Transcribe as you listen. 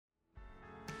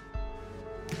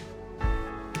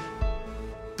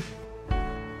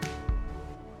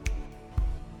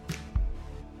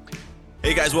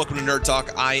Hey guys, welcome to Nerd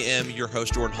Talk. I am your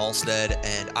host, Jordan Halstead,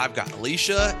 and I've got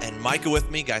Alicia and Micah with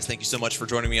me. Guys, thank you so much for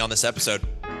joining me on this episode.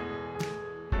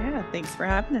 Yeah, thanks for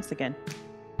having us again.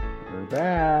 We're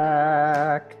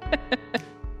back.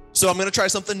 So I'm going to try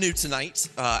something new tonight.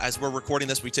 As we're recording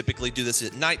this, we typically do this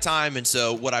at nighttime. And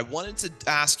so what I wanted to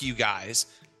ask you guys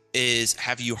is,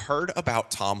 have you heard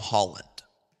about Tom Holland?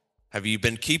 Have you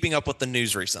been keeping up with the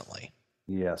news recently?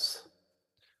 Yes.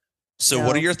 So No.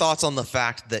 what are your thoughts on the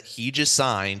fact that he just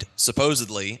signed,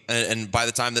 supposedly, and by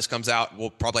the time this comes out, we'll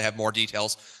probably have more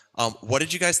details. What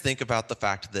did you guys think about the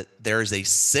fact that there is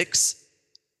 6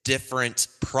 different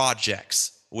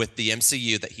projects with the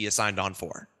MCU that he has signed on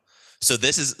for? So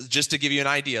this is, just to give you an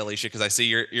idea, Alicia, because I see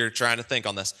you're trying to think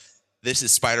on this. This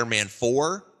is Spider-Man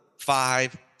 4,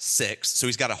 5, 6. So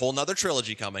he's got a whole nother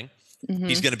trilogy coming. Mhm.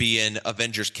 He's going to be in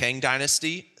Avengers Kang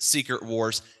Dynasty, Secret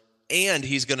Wars, and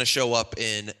he's going to show up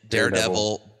in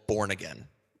Daredevil Born Again.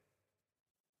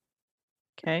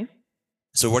 Okay.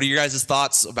 So what are your guys'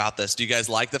 thoughts about this? Do you guys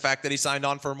like the fact that he signed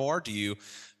on for more? Do you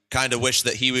kind of wish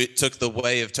that he took the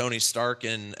way of Tony Stark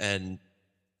and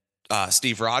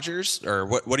Steve Rogers? Or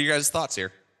what are your guys' thoughts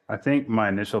here? I think my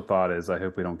initial thought is I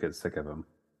hope we don't get sick of him.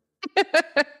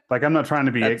 Like, I'm not trying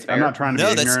to be That's fair. I'm not trying to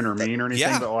No, be ignorant or mean or anything,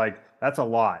 yeah. but like that's a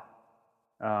lot.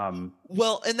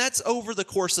 Well, and that's over the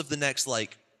course of the next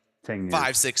 10 years.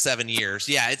 5, 6, 7 years.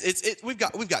 Yeah, we've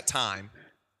got time.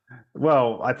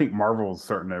 Well, I think Marvel's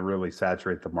starting to really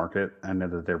saturate the market. I know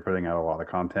that they're putting out a lot of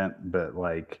content, but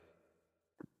when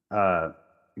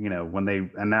they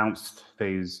announced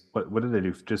what did they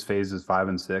do? Just phases 5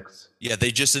 and 6? Yeah,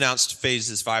 they just announced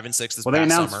phases 5 and 6 this Well,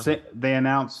 past summer. they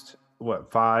announced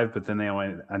 5, but then they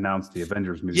only announced the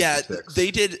Avengers movie. Yeah, for 6.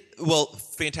 they did. Well,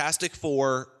 Fantastic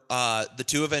Four, the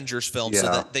 2 Avengers films, so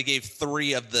Yeah. that they gave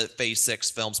 3 of the Phase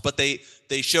 6 films, but they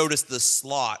showed us the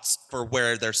slots for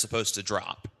where they're supposed to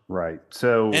drop. Right.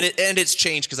 So And it's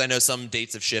changed because I know some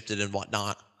dates have shifted and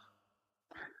whatnot.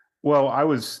 Well, I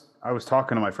was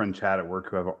talking to my friend Chad at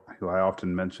work, who I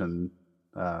often mention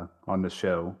on the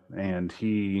show, and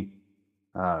he's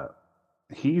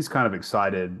kind of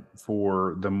excited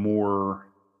for the more,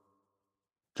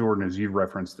 Jordan, as you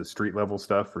referenced, the street level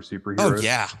stuff for superheroes. Oh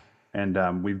yeah,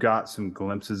 and we've got some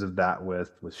glimpses of that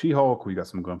with She-Hulk. We got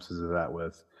some glimpses of that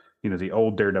with the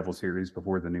old Daredevil series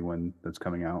before the new one that's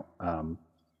coming out.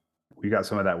 We got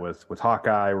some of that with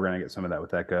Hawkeye. We're going to get some of that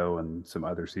with Echo and some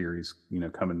other series,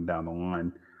 coming down the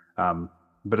line.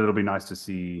 But it'll be nice to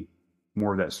see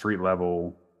more of that street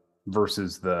level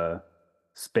versus the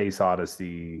Space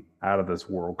Odyssey, out of this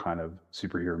world kind of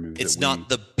superhero movie. it's not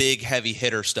the big heavy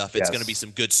hitter stuff. It's Yes. going to be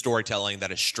some good storytelling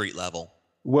that is street level.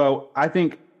 Well, I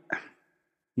think,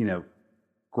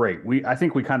 great. I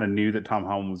think we kind of knew that Tom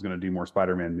Holland was going to do more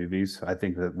Spider-Man movies. I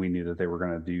think that we knew that they were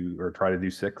going to do or try to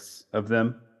do 6 of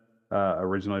them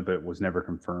originally, but it was never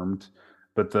confirmed.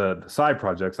 But the side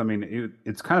projects, I mean,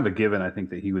 it's kind of a given, I think,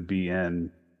 that he would be in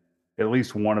at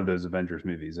least one of those Avengers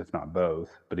movies, if not both.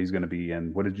 But he's going to be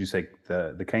in, what did you say,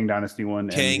 the Kang Dynasty one?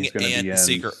 Kang he's gonna be and in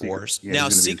Secret Wars. Yeah, Now,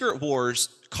 he's gonna be Secret Wars,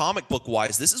 comic book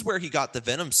wise, this is where he got the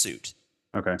Venom suit.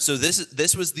 Okay. So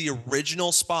this was the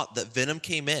original spot that Venom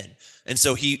came in. And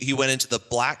so he went into the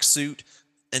black suit.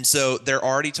 And so they're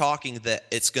already talking that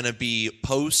it's going to be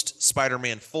post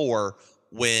Spider-Man 4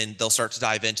 when they'll start to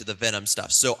dive into the Venom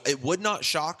stuff. So it would not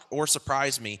shock or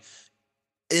surprise me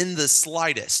in the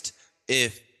slightest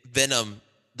if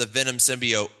the Venom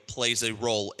symbiote plays a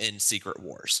role in Secret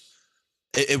Wars.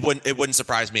 It wouldn't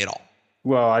surprise me at all.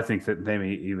 Well, I think that they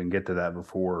may even get to that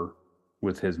before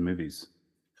with his movies.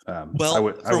 I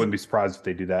wouldn't be surprised if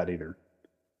they do that either.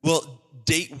 Well,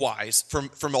 date-wise,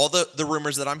 from all the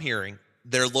rumors that I'm hearing,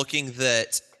 they're looking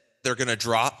that they're going to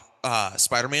drop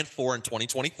Spider-Man 4 in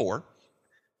 2024,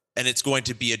 and it's going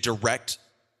to be a direct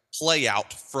play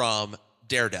out from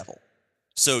Daredevil.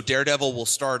 So Daredevil will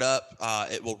start up.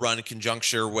 It will run in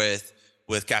conjunction with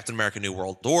Captain America: New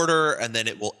World Order, and then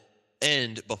it will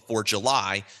end before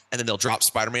July, and then they'll drop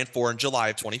Spider-Man 4 in July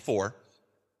of 24.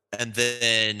 And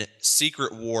then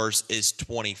Secret Wars is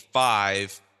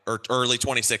 25 or early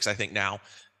 26, I think now.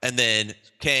 And then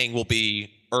Kang will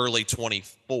be early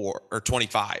 24 or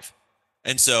 25.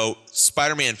 And so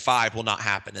Spider-Man 5 will not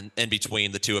happen in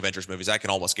between the 2 Avengers movies. I can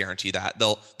almost guarantee that.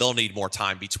 They'll need more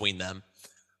time between them.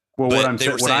 Well, But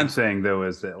what I'm saying though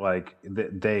is that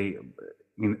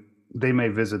they may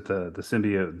visit the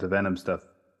symbiote, the Venom stuff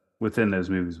within those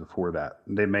movies before that.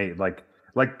 They may like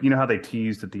how they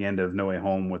teased at the end of No Way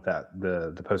Home with that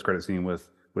the post credit scene with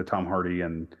Tom Hardy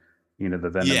and the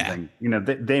Venom thing.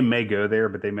 They may go there,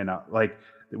 but they may not. Like,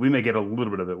 we may get a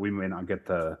little bit of it. We may not get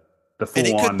the the And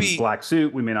it full could on be black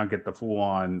suit. We may not get the full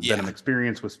on Yeah. Venom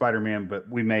experience with Spider-Man, but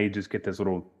we may just get this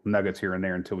little nuggets here and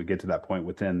there until we get to that point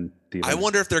within the I Avengers.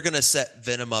 wonder if they're going to set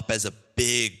Venom up as a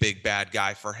big bad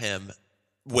guy for him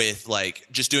with like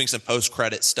just doing some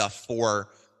post-credit stuff for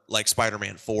like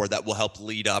Spider-Man 4 that will help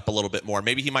lead up a little bit more.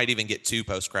 Maybe he might even get 2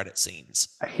 post-credit scenes.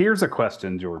 Here's a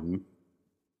question, Jordan.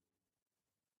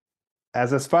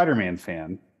 As a Spider-Man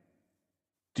fan,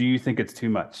 do you think it's too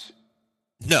much?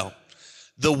 No.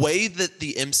 The way that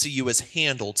the MCU has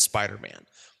handled Spider-Man,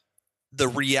 the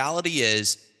reality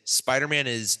is Spider-Man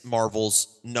is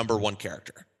Marvel's number 1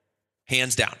 character.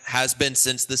 Hands down. Has been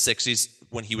since the 60s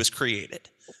when he was created.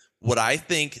 What I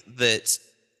think that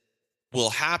will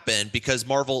happen, because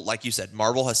Marvel, like you said,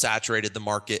 Marvel has saturated the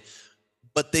market,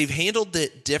 but they've handled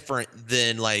it different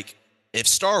than like if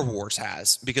Star Wars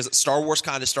has, because Star Wars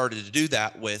kind of started to do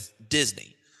that with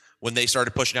Disney when they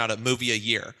started pushing out a movie a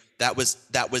year. That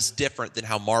was different than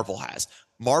how Marvel has.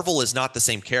 Marvel is not the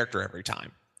same character every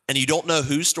time, and you don't know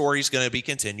whose story is going to be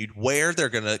continued, where they're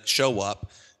going to show up.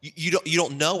 You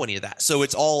don't know any of that, so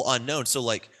it's all unknown. So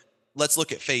like, let's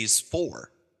look at Phase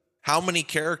 4. How many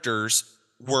characters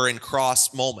were in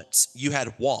cross moments? You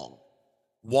had Wong.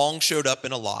 Wong showed up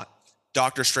in a lot.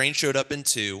 Doctor Strange showed up in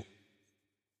 2.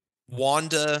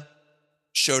 Wanda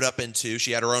showed up in 2.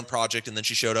 She had her own project, and then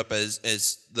she showed up as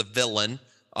the villain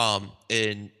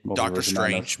in Doctor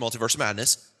Strange, Multiverse of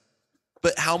Madness.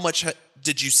 But how much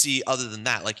did you see other than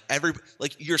that? Like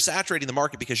you're saturating the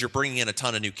market because you're bringing in a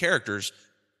ton of new characters.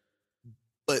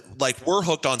 But like we're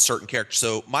hooked on certain characters.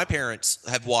 So my parents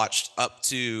have watched up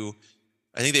to,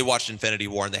 I think they watched Infinity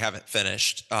War and they haven't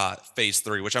finished Phase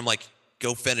 3, which I'm like,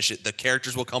 go finish it. The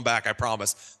characters will come back, I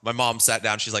promise. My mom sat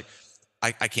down. She's like,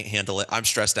 I can't handle it. I'm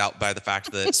stressed out by the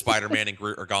fact that Spider-Man and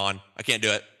Groot are gone. I can't do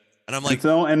it. And I'm like,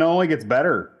 and it only gets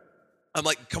better. I'm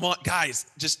like, come on, guys,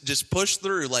 just push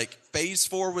through. Like Phase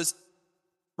 4 was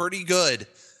pretty good.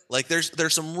 Like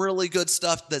there's some really good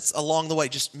stuff that's along the way.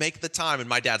 Just make the time. And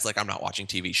my dad's like, I'm not watching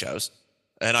TV shows.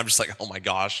 And I'm just like, oh my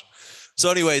gosh. So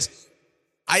anyways,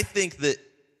 I think that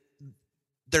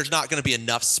there's not going to be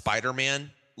enough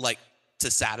Spider-Man like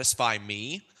to satisfy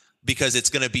me, because it's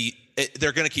going to be,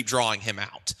 they're going to keep drawing him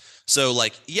out. So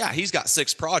like, yeah, he's got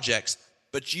 6 projects,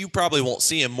 but you probably won't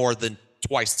see him more than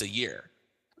twice a year.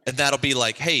 And that'll be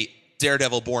like, hey,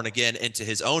 Daredevil Born Again into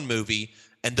his own movie.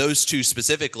 And those 2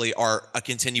 specifically are a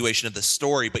continuation of the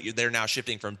story, but they're now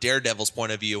shifting from Daredevil's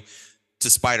point of view to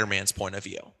Spider-Man's point of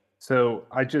view. So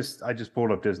I just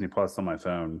pulled up Disney Plus on my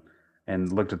phone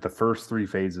and looked at the first 3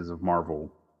 phases of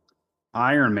Marvel.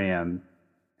 Iron Man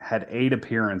had 8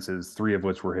 appearances, 3 of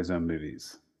which were his own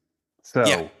movies. So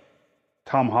yeah.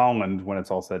 Tom Holland, when it's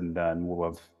all said and done, will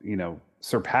have,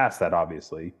 surpassed that,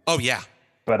 obviously. Oh, yeah.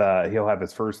 But he'll have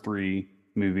his first 3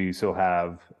 movies. He'll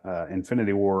have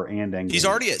Infinity War and Endgame. He's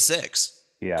already at 6.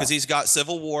 Yeah. Because he's got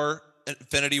Civil War,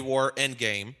 Infinity War,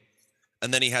 Endgame,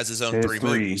 and then he has his own 3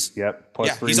 movies. Yep.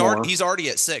 Plus 3 he's more. He's already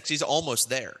at 6. He's almost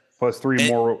there. Plus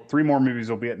 3 more movies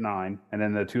will be at 9, and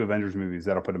then the 2 Avengers movies,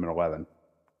 that'll put him at 11.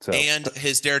 So, and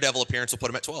his Daredevil appearance will put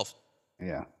him at 12.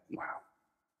 Yeah. Wow.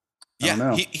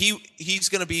 Yeah, he's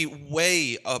going to be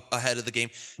way up ahead of the game.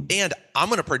 And I'm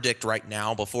going to predict right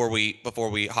now, before we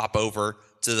hop over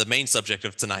to the main subject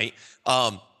of tonight,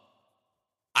 I'm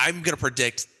going to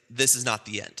predict this is not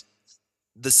the end.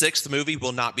 The 6th movie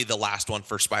will not be the last one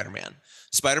for Spider-Man.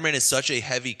 Spider-Man is such a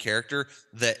heavy character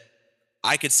that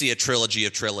I could see a trilogy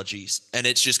of trilogies, and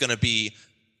it's just going to be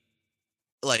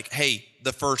like, hey,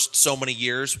 the first so many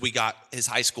years we got his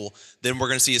high school, then we're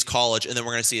going to see his college, and then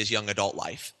we're going to see his young adult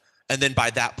life. And then by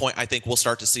that point, I think we'll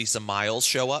start to see some Miles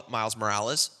show up, Miles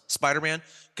Morales, Spider-Man,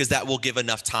 because that will give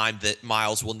enough time that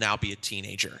Miles will now be a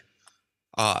teenager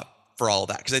for all of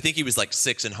that. Because I think he was like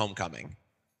 6 in Homecoming.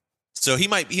 So he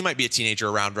might be a teenager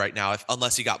around right now,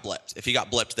 unless he got blipped. If he got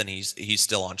blipped, then he's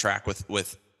still on track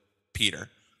with Peter.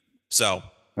 So,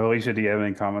 Alicia, do you have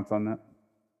any comments on that?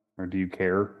 Or do you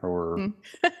care? Or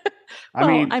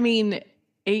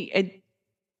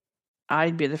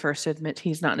I'd be the first to admit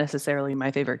he's not necessarily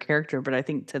my favorite character, but I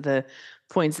think to the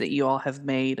points that you all have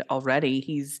made already,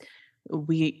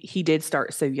 he did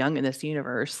start so young in this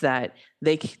universe that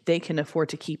they can afford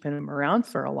to keep him around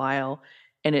for a while,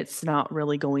 and it's not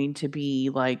really going to be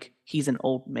like he's an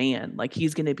old man. Like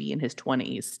he's going to be in his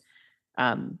 20s.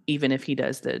 Even if he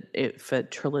does if a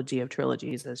trilogy of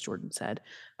trilogies, as Jordan said,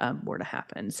 were to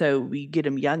happen. So we get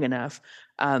him young enough.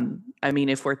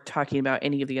 If we're talking about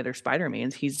any of the other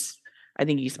Spider-Mans, I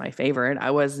think he's my favorite.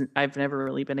 I've never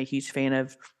really been a huge fan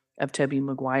of Tobey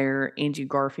Maguire, Andrew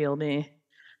Garfield.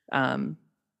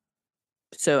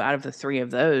 So out of the 3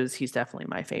 of those, he's definitely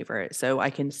my favorite. So I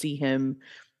can see him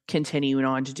continuing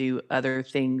on to do other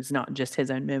things, not just his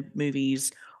own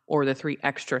movies or the 3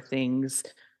 extra things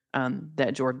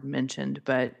that Jordan mentioned,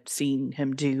 but seeing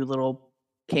him do little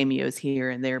cameos here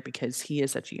and there because he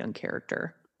is such a young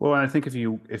character. Well, and I think if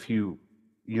you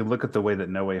look at the way that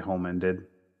No Way Home ended,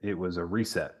 it was a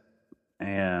reset,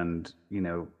 and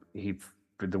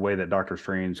the way that Doctor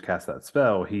Strange cast that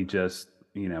spell, he just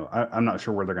I'm not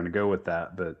sure where they're going to go with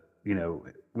that, but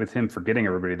with him forgetting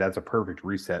everybody, that's a perfect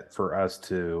reset for us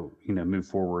to move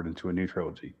forward into a new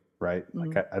trilogy, right?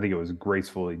 Mhm. Like I think it was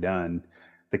gracefully done.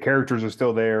 The characters are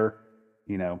still there,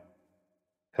 he'll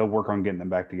work on getting them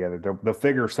back together. They'll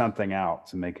figure something out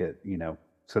to make it,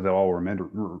 so they'll all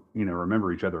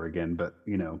remember each other again. But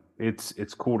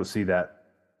it's cool to see that,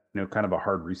 kind of a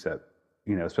hard reset,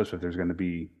 especially if there's going to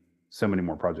be so many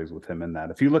more projects with him in that.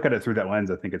 If you look at it through that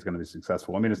lens, I think it's going to be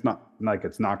successful. I mean, it's not like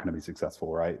it's not going to be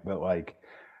successful, right? But like,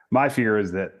 my fear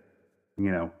is that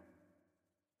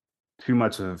too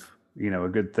much of a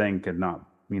good thing could not,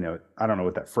 I don't know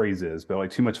what that phrase is, but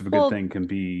like too much of a good thing can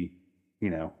be,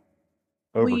 overkill.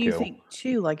 Well, you think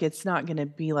too, like it's not going to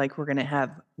be like we're going to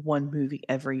have one movie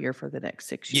every year for the next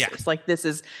 6 years. Yeah. Like this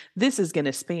is going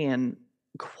to span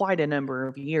quite a number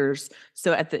of years.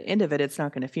 So at the end of it, it's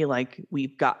not going to feel like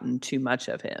we've gotten too much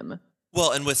of him.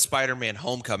 Well, and with Spider-Man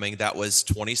Homecoming, that was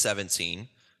 2017.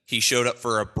 He showed up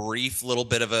for a brief little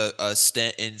bit of a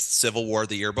stint in Civil War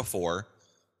the year before.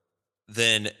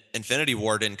 Then Infinity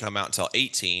War didn't come out until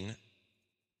 18.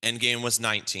 Endgame was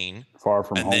 19. Far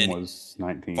From Home was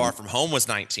 19. Far From Home was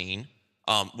 19.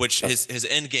 Which his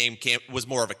Endgame was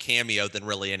more of a cameo than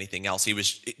really anything else. He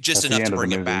was just enough to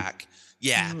bring it back.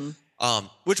 Yeah. Mhm.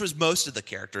 Which was most of the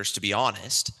characters, to be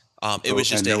honest. It was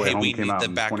just No Way hey, Home we came need out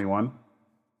them in back. 21.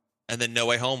 And then No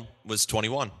Way Home was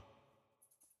 21.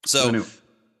 So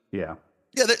yeah,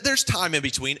 there's time in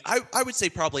between. I would say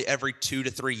probably every 2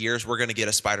 to 3 years we're going to get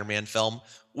a Spider-Man film,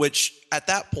 which at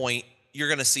that point you're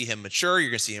going to see him mature,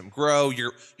 you're going to see him grow,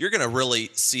 you're going to really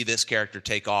see this character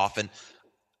take off. And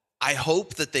I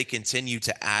hope that they continue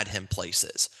to add him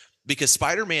places, because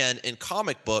Spider-Man in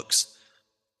comic books,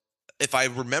 if I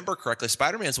remember correctly,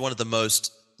 Spider-Man is one of the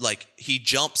most, like, he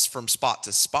jumps from spot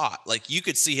to spot. Like, you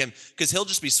could see him because he'll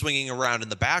just be swinging around in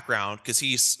the background because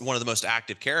he's one of the most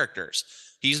active characters.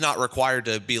 He's not required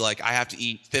to be like, I have to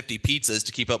eat 50 pizzas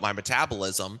to keep up my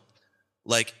metabolism.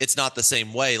 Like, it's not the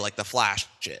same way like the Flash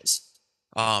is.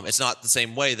 It's not the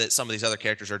same way that some of these other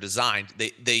characters are designed.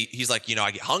 He's like,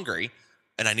 I get hungry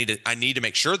and I need to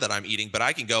make sure that I'm eating, but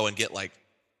I can go and get like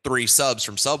 3 subs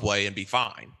from Subway and be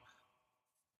fine.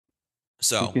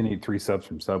 So you can eat 3 subs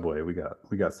from Subway. We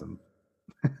got some.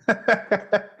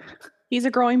 He's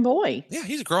a growing boy. Yeah,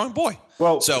 he's a growing boy.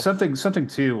 Well, so something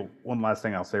too. One last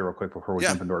thing I'll say real quick before we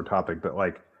jump into our topic, but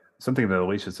like something that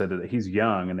Alicia said, that he's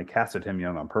young and they casted him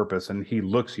young on purpose, and he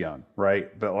looks young,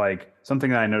 right? But like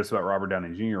something that I noticed about Robert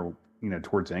Downey Jr.,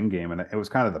 towards Endgame, and it was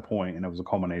kind of the point, and it was a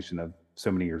culmination of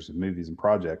so many years of movies and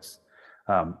projects.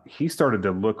 He started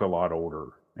to look a lot older,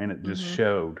 and it just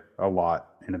showed a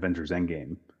lot in Avengers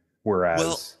Endgame.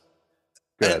 Whereas,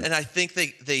 and I think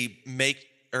they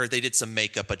did some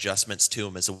makeup adjustments to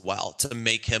him as well to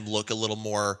make him look a little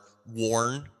more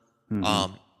worn.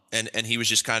 And he was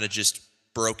just kind of just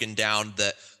broken down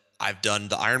that I've done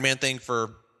the Iron Man thing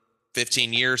for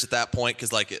 15 years at that point.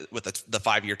 Cause like with the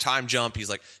 5-year time jump, he's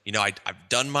like, I've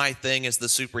done my thing as the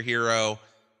superhero.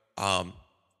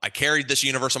 I carried this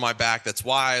universe on my back. That's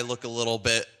why I look a little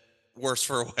bit worse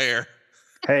for wear.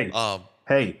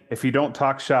 Hey, if you don't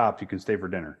talk shop, you can stay for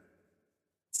dinner.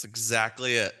 That's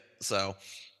exactly it. So,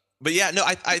 but yeah, no,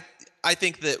 I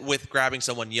think that with grabbing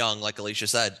someone young, like Alicia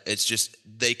said, it's just,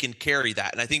 they can carry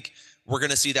that. And I think we're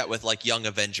going to see that with like Young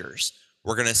Avengers.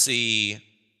 We're going to see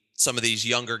some of these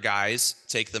younger guys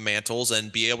take the mantles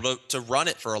and be able to run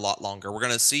it for a lot longer. We're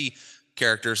going to see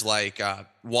characters like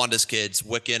Wanda's kids,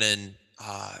 Wiccan and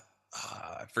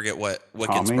I forget what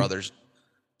Wiccan's brothers,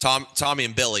 Tommy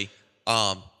and Billy.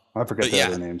 I forget their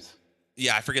other names.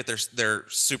 Yeah, I forget their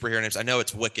superhero names. I know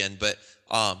it's Wiccan,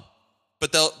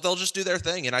 but they'll just do their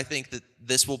thing, and I think that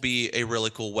this will be a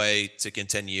really cool way to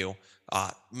continue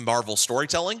Marvel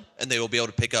storytelling, and they will be able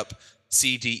to pick up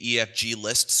C, D, E, F, G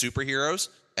list superheroes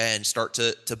and start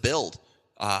to build.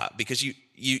 Because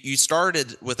you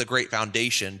started with a great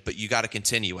foundation, but you got to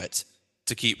continue it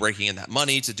to keep raking in that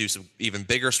money, to do some even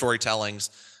bigger storytellings.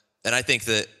 And I think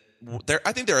that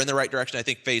they're in the right direction. I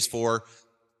think Phase 4,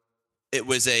 it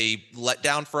was a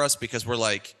letdown for us because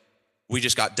we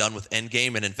just got done with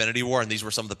Endgame and Infinity War, and these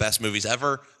were some of the best movies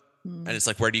ever. And it's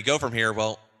like, where do you go from here?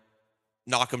 Well,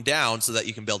 knock them down so that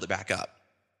you can build it back up.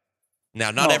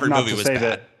 Now, not every movie was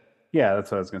bad. Yeah,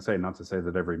 that's what I was going to say. Not to say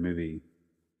that every movie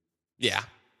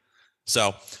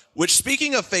So, which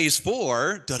speaking of Phase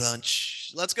 4,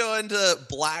 let's go into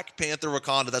Black Panther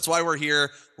Wakanda. That's why we're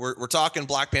here. We're talking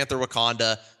Black Panther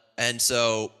Wakanda. And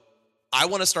so I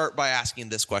want to start by asking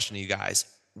this question to you guys.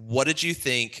 What did you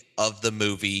think of the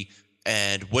movie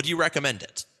and would you recommend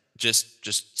it?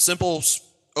 Just simple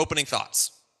opening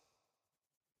thoughts.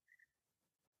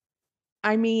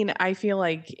 I mean, I feel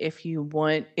like if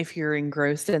you're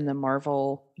engrossed in the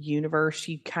Marvel universe,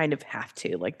 you kind of have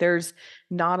to. Like, there's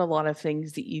not a lot of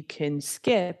things that you can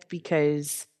skip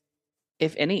because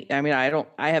if any, I mean,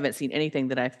 I haven't seen anything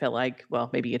that I felt like, well,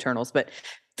 maybe Eternals, but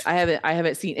I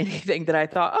haven't seen anything that I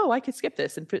thought, oh, I could skip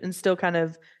this and still kind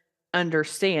of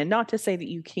understand. Not to say that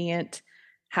you can't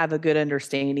have a good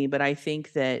understanding, but I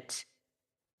think that,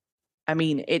 I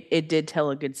mean, it did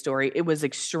tell a good story. It was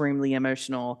extremely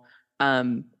emotional.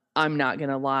 I'm not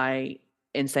gonna lie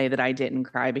and say that I didn't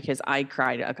cry because I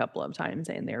cried a couple of times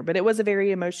in there, but it was a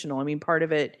very emotional. I mean, part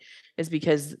of it is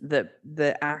because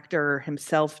the actor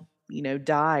himself,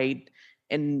 died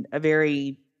in a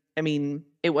very, I mean,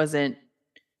 it wasn't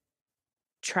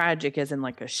tragic as in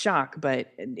like a shock,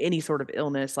 but any sort of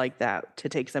illness like that to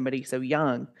take somebody so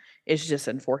young is just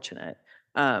unfortunate.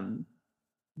 Um,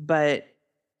 but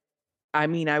I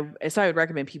mean, I would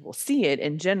recommend people see it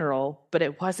in general, but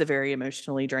it was a very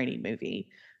emotionally draining movie.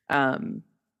 Um,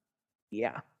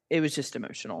 yeah, it was just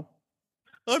emotional.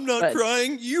 I'm not But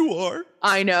crying. You are.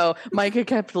 I know Micah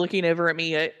kept looking over at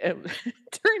me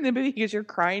during the movie because you're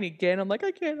crying again. I'm like,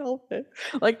 I can't help it.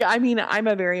 Like, I mean, I'm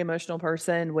a very emotional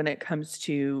person when it comes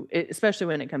to, especially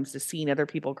when it comes to seeing other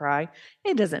people cry.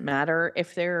 It doesn't matter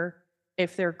if they're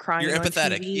crying You're on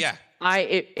empathetic. TV. Yeah.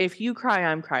 If you cry,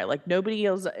 I'm cry. Like nobody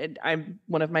else. I'm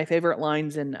one of my favorite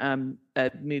lines in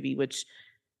a movie, which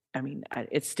I mean,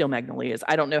 it's still Magnolias.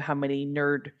 I don't know how many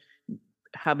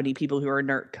people who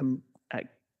are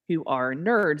who are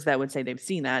nerds that would say they've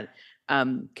seen that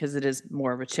because it is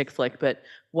more of a chick flick. But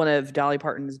one of Dolly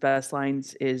Parton's best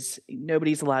lines is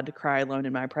 "Nobody's allowed to cry alone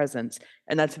in my presence,"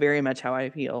 and that's very much how I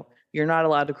feel. You're not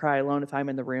allowed to cry alone if I'm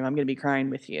in the room. I'm going to be crying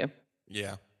with you.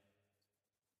 Yeah.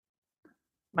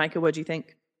 Micah, what'd you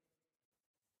think?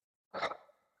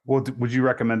 Well, would you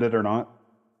recommend it or not?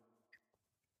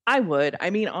 I would. I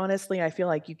mean, honestly, I feel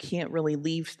like you can't really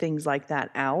leave things like that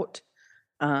out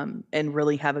and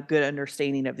really have a good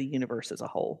understanding of the universe as a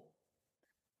whole.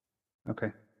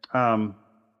 Okay.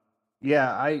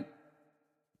 Yeah, I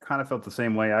kind of felt the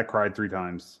same way. I cried 3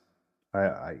 times.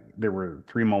 There were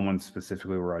 3 moments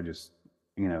specifically where I just,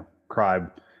 cried.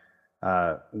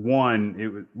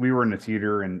 One, we were in the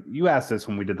theater, and you asked this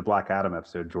when we did the Black Adam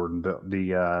episode, Jordan.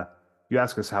 You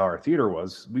asked us how our theater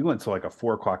was. We went to like a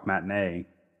 4 o'clock matinee,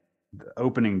 the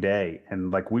opening day,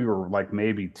 and like we were like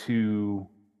maybe two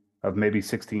of maybe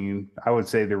 16. I would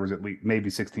say there was at least maybe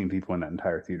 16 people in that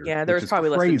entire theater. Yeah, there was probably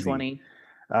less than 20.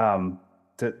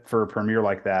 For a premiere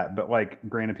like that. But like,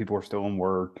 granted, people are still in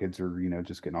work, kids are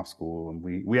just getting off school, and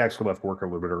we actually left work a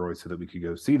little bit early so that we could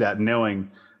go see that,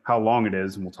 knowing how long it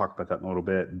is, and we'll talk about that in a little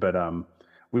bit. But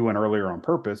we went earlier on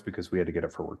purpose because we had to get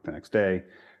up for work the next day.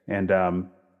 And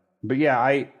but yeah,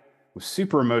 I was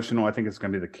super emotional. I think it's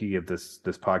going to be the key of this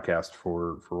podcast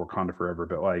for Wakanda Forever.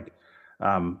 But like,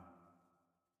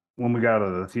 when we got out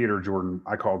of the theater, Jordan,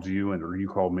 I called you, or you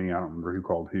called me. I don't remember who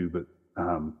called who, but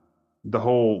the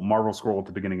whole Marvel scroll at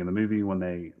the beginning of the movie when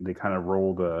they kind of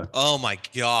roll the Oh my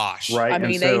gosh. right. I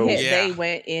mean, so, they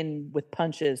went in with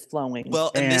punches flowing.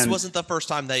 Well, and this And- wasn't the first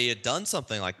time they had done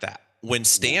something like that. When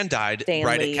Stan died, Stan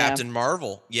right Lee, at Captain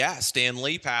Marvel, Stan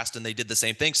Lee passed, and they did the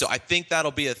same thing. So I think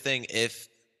that'll be a thing if,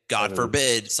 God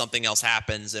forbid, something else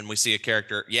happens and we see a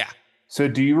character. Yeah. So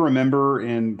do you remember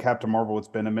in Captain Marvel? It's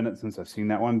been a minute since I've seen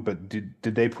that one, but did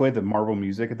they play the Marvel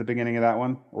music at the beginning of that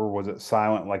one, or was it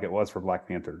silent like it was for Black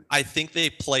Panther? I think they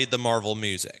played the Marvel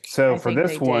music. So I for think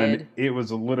this they one, did. it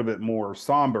was a little bit more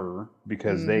somber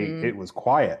because Mhm. it was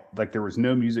quiet, like there was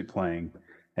no music playing,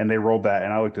 and they rolled that,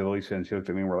 and I looked at Alicia and she looked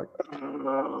at me and we're like,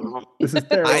 "Oh, this is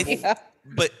terrible." Yeah.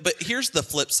 But here's the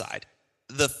flip side.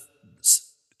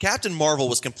 Captain Marvel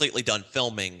was completely done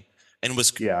filming and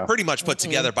was Yeah. pretty much put Mhm.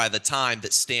 together by the time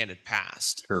that Stan had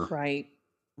passed. Sure. Right.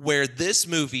 Where this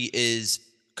movie is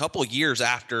a couple years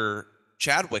after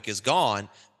Chadwick is gone,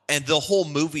 and the whole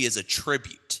movie is a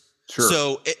tribute. Sure.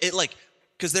 So it like,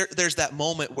 because there's that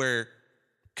moment where,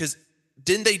 because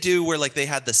didn't they do where like they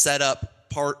had the setup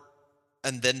part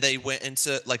and then they went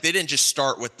into, like, they didn't just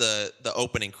start with the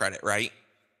opening credit, right?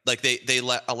 Like they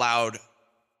allowed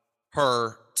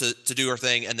her to do her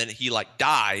thing, and then he like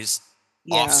dies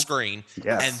off Yeah. screen,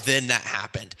 Yes. and then that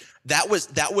happened. That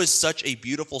was such a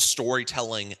beautiful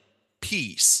storytelling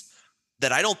piece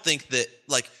that I don't think that,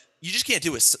 like, you just can't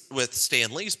do it with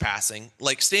Stan Lee's passing.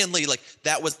 Like Stan Lee, like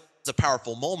that was a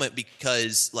powerful moment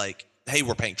because like, hey,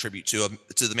 we're paying tribute to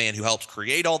the man who helped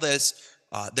create all this.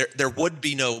 There would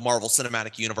be no Marvel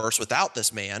Cinematic Universe without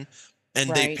this man, and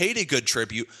they paid a good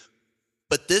tribute.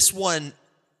 But this one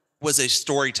was a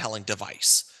storytelling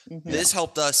device. Mm-hmm. This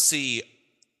helped us see,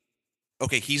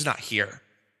 okay, he's not here,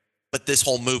 but this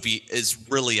whole movie is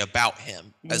really about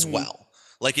him as well.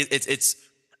 Like it's,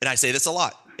 and I say this a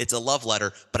lot, it's a love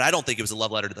letter, but I don't think it was a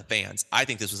love letter to the fans. I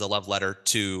think this was a love letter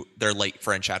to their late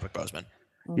friend, Chadwick Boseman.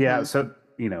 Mm-hmm. Yeah. So,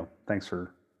 thanks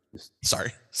for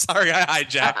sorry, I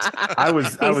hijacked. I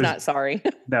was not sorry.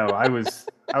 No, I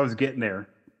was getting there.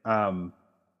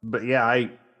 But yeah,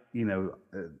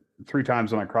 3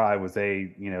 times when I cry was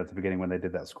at the beginning when they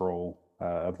did that scroll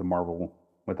of the Marvel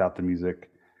without the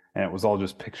music, and it was all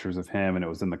just pictures of him, and it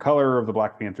was in the color of the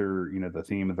Black Panther, the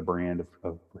theme of the brand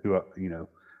of who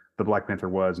the Black Panther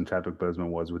was and Chadwick Boseman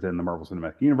was within the Marvel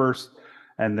Cinematic Universe,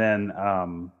 and then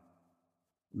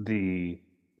the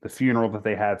funeral that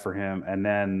they had for him, and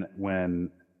then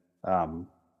when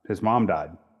his mom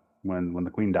died, when the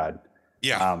Queen died,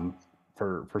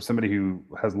 for somebody who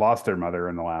has lost their mother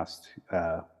in the last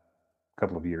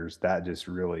couple of years, that just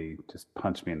really just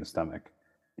punched me in the stomach.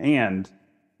 And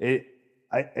I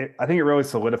think it really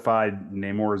solidified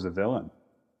Namor as a villain,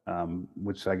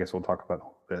 which I guess we'll talk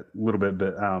about a little bit.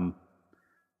 But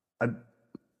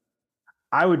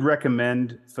I would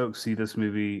recommend folks see this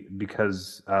movie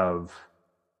because of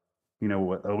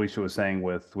what Alicia was saying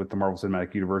with the Marvel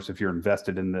Cinematic Universe. If you're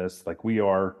invested in this, like we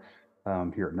are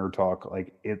here at Nerd Talk,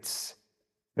 like it's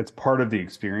part of the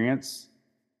experience.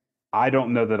 I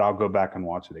don't know that I'll go back and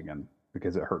watch it again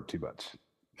because it hurt too much.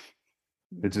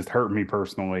 It just hurt me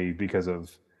personally because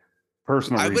of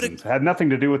personal reasons. It had nothing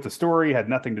to do with the story, had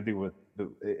nothing to do with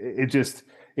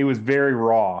it was very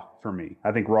raw for me.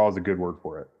 I think raw is a good word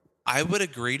for it. I would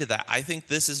agree to that. I think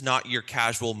this is not your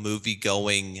casual movie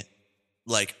going,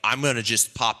 like, I'm going to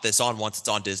just pop this on once it's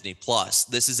on Disney Plus.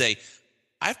 This is I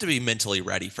have to be mentally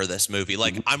ready for this movie.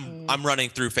 Like I'm running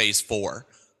through phase 4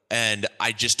 and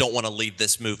I just don't want to leave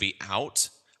this movie out.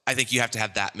 I think you have to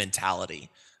have that mentality.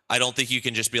 I don't think you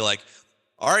can just be like,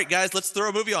 all right, guys, let's throw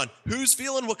a movie on. Who's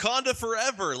feeling Wakanda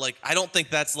Forever? Like, I don't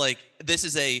think that's like, this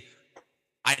is I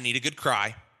need a good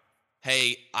cry.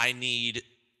 Hey, I need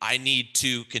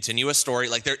to continue a story.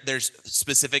 Like there's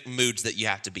specific moods that you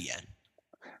have to be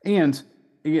in. And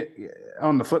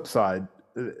on the flip side,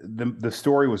 the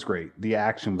story was great. The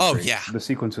action was great. Yeah. The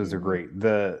sequences are great.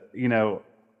 The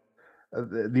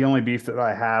only beef that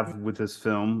I have with this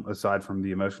film, aside from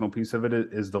the emotional piece of it,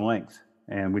 is the length.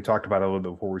 And we talked about it a little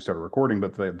bit before we started recording,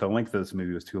 but the length of this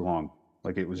movie was too long.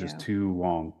 Like it was just too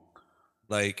long.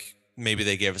 Like maybe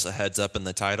they gave us a heads up in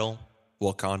the title,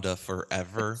 Wakanda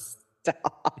Forever.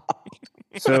 Stop.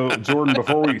 So Jordan,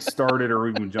 before we started or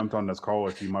even jumped on this call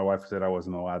with you, my wife said I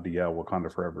wasn't allowed to yell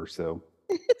Wakanda Forever. So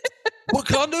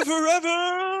Wakanda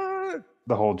Forever.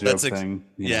 The whole joke thing.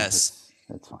 Yes.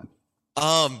 It's fine.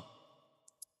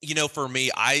 For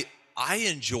me, I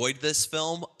enjoyed this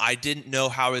film. I didn't know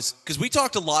how because we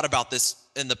talked a lot about this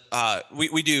in the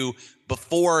we do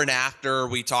before and after.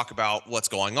 We talk about what's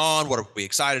going on, what are we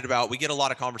excited about. We get a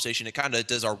lot of conversation. It kind of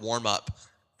does our warm up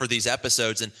for these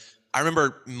episodes. And I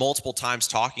remember multiple times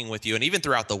talking with you, and even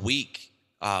throughout the week,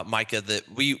 Micah, that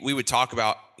we would talk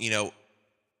about,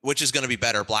 which is going to be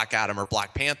better, Black Adam or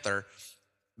Black Panther,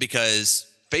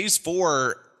 because phase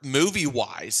 4 movie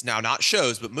wise, now not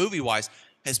shows, but movie wise,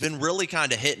 has been really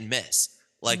kind of hit and miss.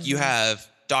 Like you have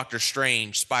Doctor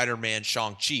Strange, Spider-Man,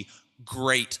 Shang-Chi,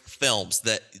 great films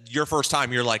that your first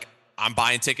time you're like, I'm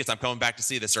buying tickets, I'm coming back to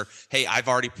see this, or hey, I've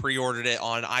already pre-ordered it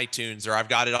on iTunes, or I've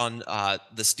got it on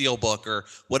the Steelbook, or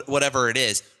whatever it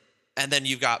is. And then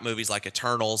you've got movies like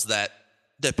Eternals that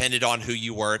depended on who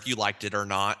you were, if you liked it or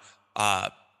not.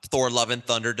 Thor: Love and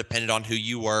Thunder depended on who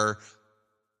you were.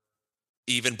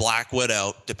 Even Black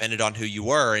Widow depended on who you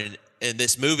were. And in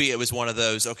this movie, it was one of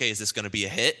those, okay, is this going to be a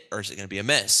hit or is it going to be a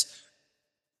miss?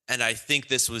 And I think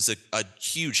this was a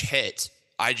huge hit.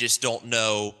 I just don't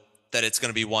know that it's going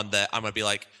to be one that I'm going to be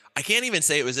like, I can't even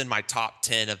say it was in my top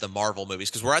 10 of the Marvel movies,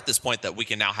 because we're at this point that we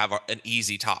can now have an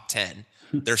easy top 10.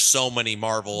 There's so many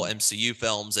Marvel MCU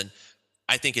films, and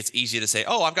I think it's easy to say,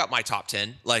 oh, I've got my top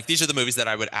 10. Like, these are the movies that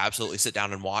I would absolutely sit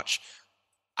down and watch.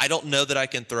 I don't know that I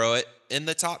can throw it in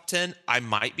the top 10. I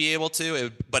might be able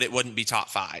to, but it wouldn't be top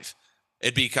 5.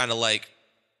 It'd be kind of like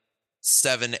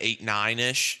 7, 8,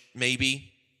 9-ish,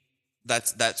 maybe.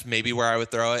 That's maybe where I would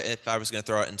throw it if I was going to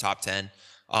throw it in top 10.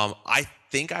 I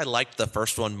think I liked the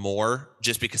first one more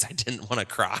just because I didn't want to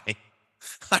cry.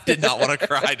 I did not want to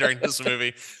cry during this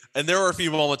movie. And there were a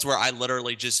few moments where I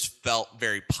literally just felt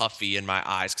very puffy in my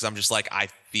eyes because I'm just like, I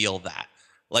feel that.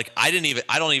 Like I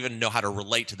don't even know how to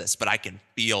relate to this, but I can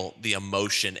feel the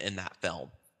emotion in that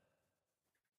film.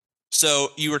 So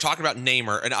you were talking about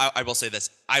Namor, and I will say this: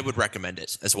 I would recommend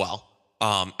it as well.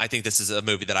 I think this is a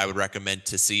movie that I would recommend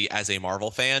to see as a Marvel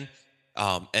fan,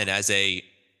 and as a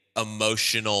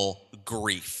emotional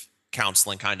grief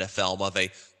counseling kind of film of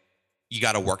you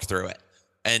got to work through it,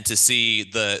 and to see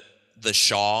the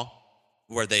Shaw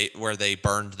where they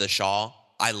burned the Shaw,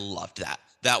 I loved that.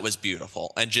 That was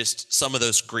beautiful, and just some of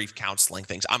those grief counseling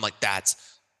things. I'm like, that's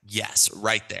yes,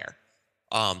 right there.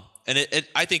 And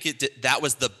I think that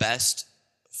was the best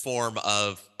form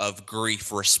of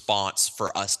grief response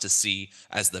for us to see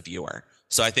as the viewer.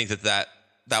 So I think that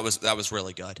was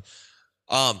really good.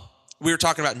 We were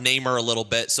talking about Namor a little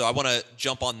bit, so I want to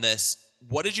jump on this.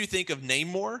 What did you think of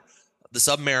Namor, the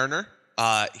Submariner?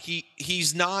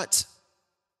 He's not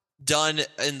done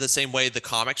in the same way the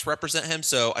comics represent him.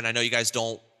 So, and I know you guys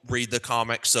don't read the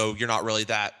comics, so you're not really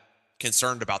that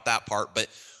concerned about that part, but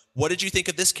what did you think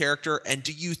of this character, and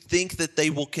do you think that they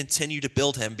will continue to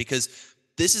build him? Because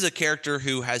this is a character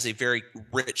who has a very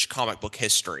rich comic book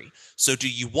history. So do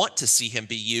you want to see him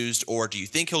be used, or do you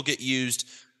think he'll get used?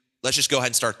 Let's just go ahead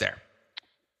and start there.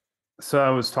 So I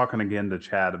was talking again to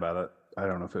Chad about it. I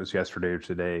don't know if it was yesterday or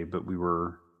today, but we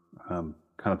were kind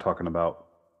of talking about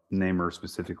Namor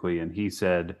specifically, and he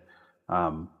said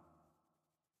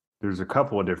there's a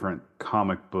couple of different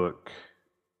comic book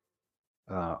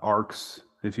arcs,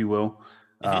 if you will.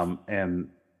 And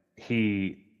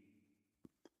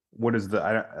what is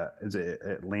is it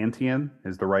Atlantean?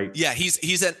 Is the right? Yeah,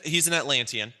 he's an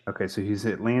Atlantean. Okay, so he's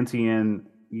Atlantean.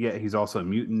 Yeah, he's also a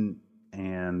mutant,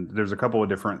 and there's a couple of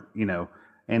different,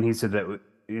 and he said that,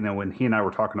 when he and I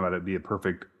were talking about it, it'd be a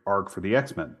perfect arc for the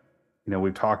X-Men.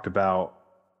 We've talked about,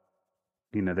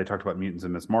 they talked about mutants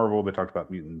in Miss Marvel. They talked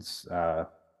about mutants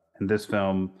in this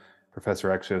film.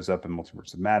 Professor X shows up in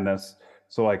Multiverse of Madness.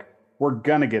 So like, we're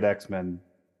gonna get X-Men.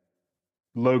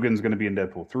 Logan's gonna be in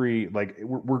Deadpool 3. Like,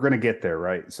 we're gonna get there,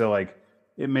 right? So like,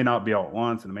 it may not be all at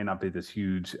once, and it may not be this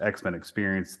huge X-Men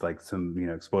experience. Like some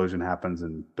explosion happens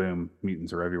and boom,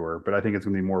 mutants are everywhere. But I think it's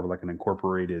gonna be more of like an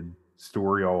incorporated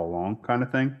story all along kind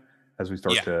of thing as we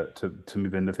start to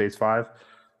move into Phase 5.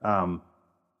 I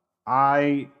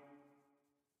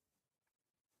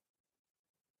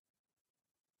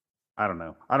don't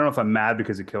know. I don't know if I'm mad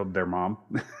because he killed their mom.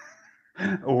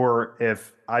 Or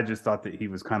if I just thought that he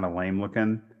was kind of lame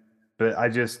looking. But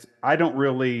I don't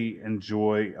really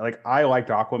enjoy, like, I liked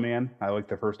Aquaman. I liked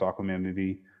the first Aquaman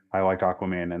movie. I liked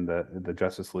Aquaman and the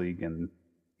Justice League. And,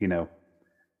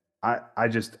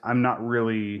 I'm not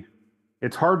really,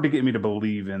 it's hard to get me to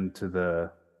believe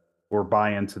or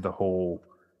buy into the whole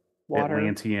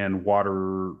Atlantean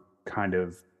water kind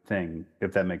of thing,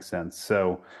 if that makes sense.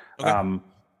 So, okay.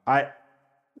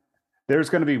 There's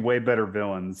going to be way better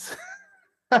villains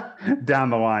down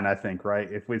the line, I think, right?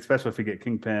 Especially if we get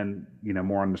Kingpin,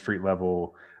 more on the street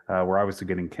level. We're obviously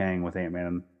getting Kang with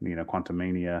Ant-Man,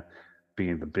 Quantumania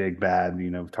being the big bad.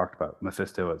 We've talked about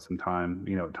Mephisto at some time,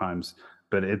 at times.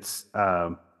 But it's,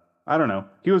 I don't know.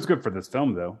 He was good for this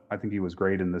film, though. I think he was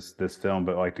great in this film.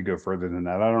 But like, to go further than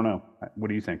that, I don't know. What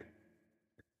do you think?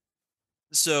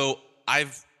 So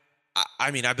I've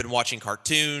been watching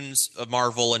cartoons of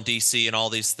Marvel and DC and all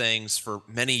these things for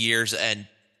many years, and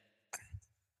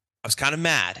I was kind of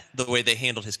mad the way they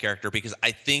handled his character, because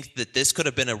I think that this could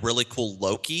have been a really cool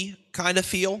Loki kind of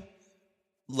feel,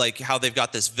 like how they've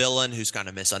got this villain who's kind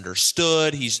of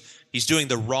misunderstood. He's doing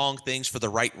the wrong things for the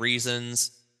right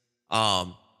reasons.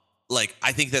 Like,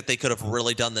 I think that they could have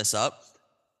really done this up,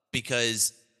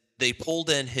 because they pulled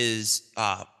in his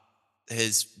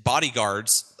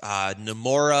bodyguards,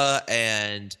 Namora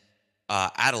and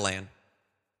Attilan,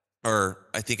 or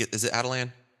I think is it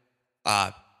Attilan?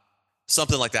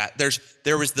 Something like that.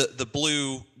 There was the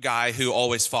blue guy who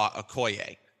always fought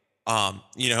Okoye.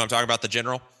 You know who I'm talking about, the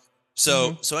general.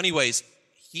 So anyways,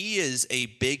 he is a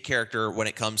big character when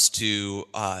it comes to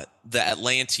the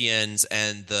Atlanteans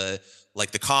and the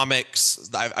comics.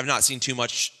 I've not seen too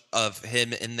much of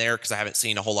him in there because I haven't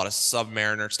seen a whole lot of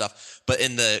Submariner stuff. But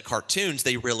in the cartoons,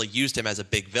 they really used him as a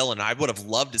big villain. I would have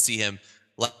loved to see him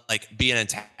like be an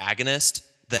antagonist,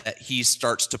 that he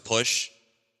starts to push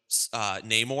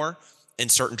Namor in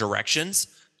certain directions,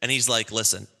 and he's like,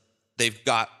 listen, they've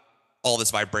got all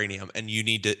this vibranium, and you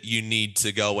need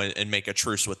to go and make a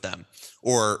truce with them,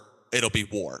 or it'll be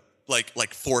war.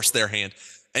 Like force their hand,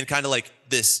 and kind of like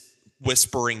this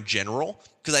whispering general,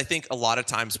 because I think a lot of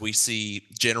times we see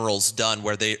generals done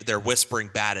where they're whispering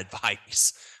bad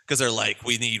advice, because they're like,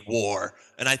 we need war.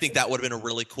 And I think that would have been a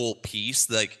really cool piece.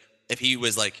 Like if he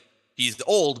was like, he's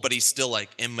old, but he's still like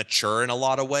immature in a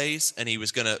lot of ways. And he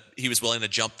was willing to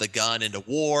jump the gun into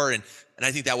war. And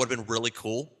I think that would have been really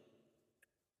cool.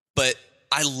 But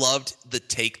I loved the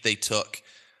take they took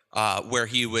where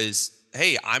he was,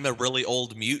 hey, I'm a really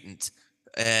old mutant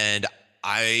and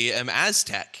I am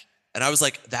Aztec. And I was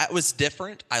like, that was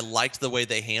different. I liked the way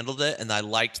they handled it. And I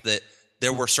liked that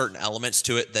there were certain elements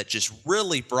to it that just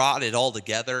really brought it all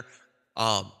together.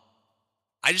 I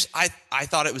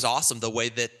thought it was awesome the way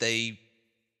that they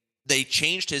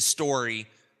changed his story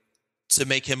to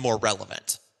make him more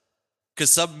relevant.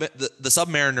 Because the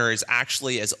Submariner is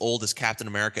actually as old as Captain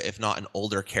America, if not an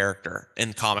older character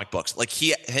in comic books. Like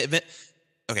the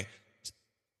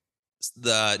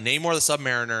Namor the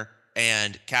Submariner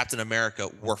and Captain America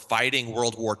were fighting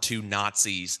World War II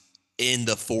Nazis in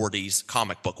the 40s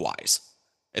comic book wise,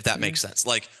 if that makes sense.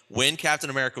 Like when Captain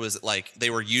America was like, they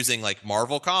were using like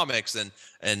Marvel Comics and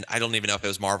I don't even know if it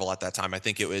was Marvel at that time. I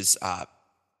think it was, I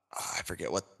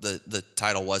forget what the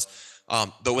title was.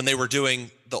 But when they were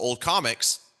doing the old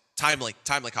comics, Timely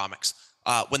Comics,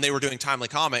 when they were doing Timely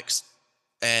Comics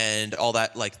and all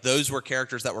that, like those were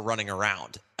characters that were running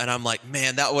around. And I'm like,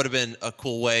 man, that would have been a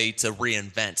cool way to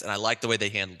reinvent. And I like the way they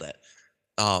handled it.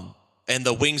 And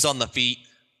the wings on the feet,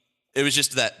 it was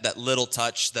just that little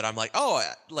touch that I'm like, oh,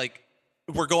 like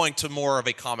we're going to more of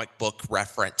a comic book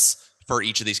reference for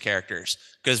each of these characters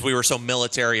because we were so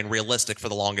military and realistic for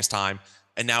the longest time.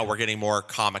 And now we're getting more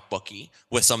comic booky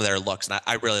with some of their looks. And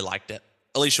I really liked it.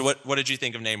 Alicia, what did you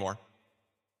think of Namor?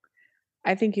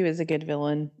 I think he was a good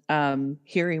villain.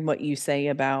 Hearing what you say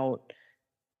about,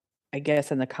 I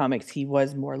guess in the comics, he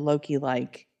was more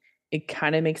Loki-like. It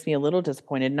kind of makes me a little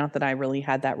disappointed. Not that I really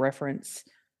had that reference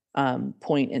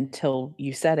point until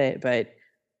you said it, but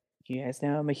you guys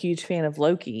know I'm a huge fan of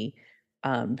Loki.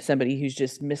 Somebody who's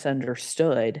just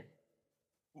misunderstood.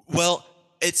 Well,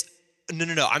 it's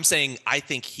no. I'm saying I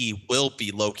think he will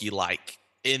be Loki-like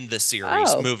in the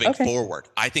series moving forward.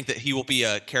 I think that he will be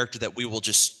a character that we will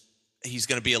he's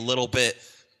going to be a little bit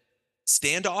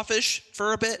standoffish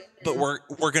for a bit, but we're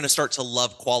going to start to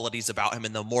love qualities about him.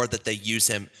 And the more that they use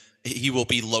him, he will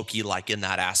be Loki-like in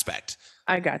that aspect.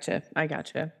 I gotcha.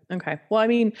 Okay. Well, I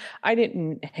mean, I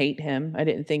didn't hate him. I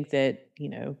didn't think that,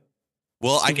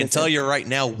 Well, I can tell you right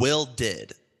now, Will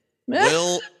did.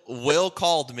 Will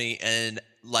called me and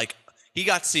like he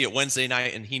got to see it Wednesday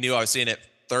night and he knew I was seeing it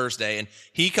Thursday and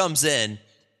he comes in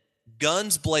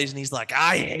guns blazing. He's like,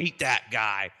 I hate that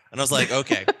guy. And I was like,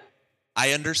 okay,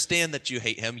 I understand that you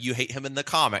hate him. You hate him in the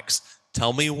comics.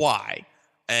 Tell me why.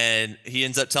 And he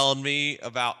ends up telling me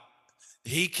about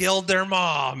he killed their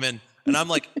mom. And I'm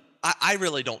like, I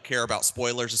really don't care about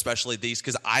spoilers, especially these,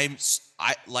 because I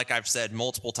like I've said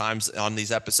multiple times on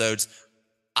these episodes,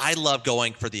 I love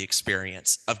going for the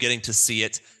experience of getting to see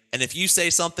it. And if you say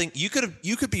something, you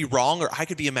could be wrong, or I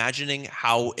could be imagining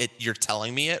how you're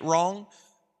telling me it wrong,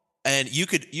 and you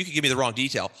could give me the wrong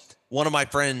detail. One of my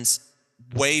friends,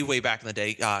 way back in the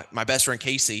day, my best friend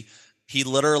Casey, he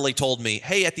literally told me,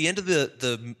 "Hey, at the end of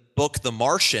the book, The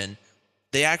Martian,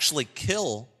 they actually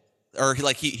kill, or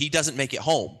he doesn't make it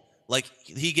home. Like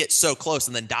he gets so close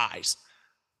and then dies."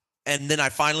 And then I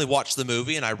finally watched the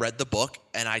movie and I read the book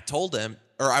and I told him,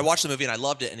 or I watched the movie and I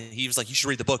loved it. And he was like, you should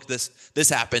read the book. This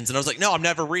happens. And I was like, no, I'm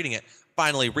never reading it.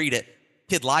 Finally read it.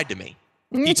 Kid lied to me.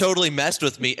 He totally messed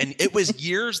with me. And it was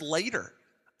years later.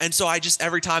 And so I just,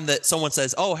 every time that someone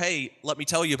says, oh, hey, let me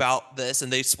tell you about this,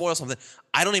 and they spoil something,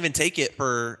 I don't even take it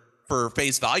for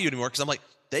face value anymore. Cause I'm like,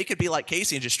 they could be like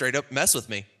Casey and just straight up mess with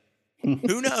me.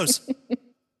 Who knows?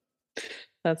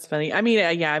 That's funny. I mean,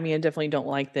 I definitely don't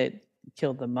like that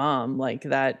killed the mom like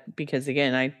that, because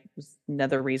again, I was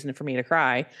another reason for me to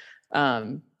cry.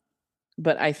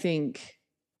 But I think,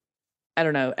 I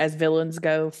don't know, as villains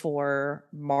go for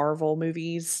Marvel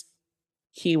movies,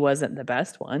 he wasn't the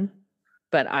best one,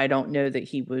 but I don't know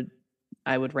that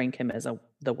I would rank him as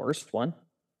the worst one.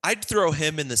 I'd throw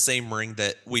him in the same ring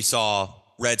that we saw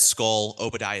Red Skull,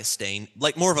 Obadiah Stane,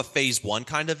 like more of a phase 1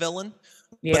 kind of villain.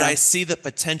 Yeah. But I see the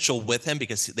potential with him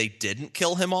because they didn't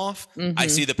kill him off. Mm-hmm. I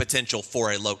see the potential for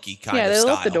a Loki kind of style. Yeah, they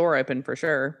left the door open for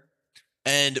sure.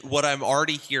 And what I'm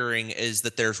already hearing is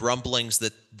that there's rumblings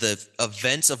that the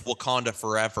events of Wakanda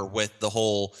Forever with the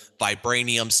whole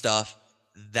vibranium stuff,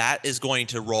 that is going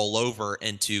to roll over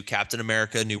into Captain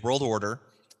America New World Order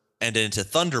and into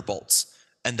Thunderbolts,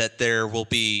 and that there will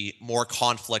be more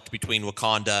conflict between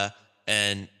Wakanda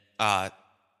and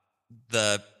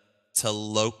the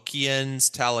Talakoans,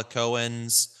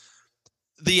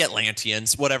 the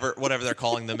Atlanteans, whatever they're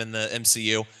calling them in the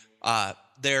MCU.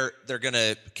 They're going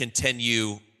to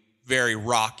continue very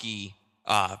rocky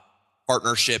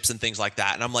partnerships and things like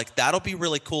that. And I'm like, that'll be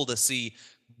really cool to see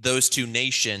those two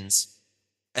nations.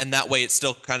 And that way it's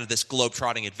still kind of this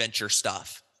globetrotting adventure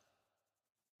stuff.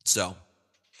 So,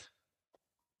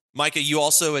 Micah, you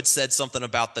also had said something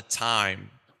about the time.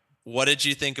 What did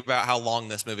you think about how long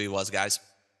this movie was, guys?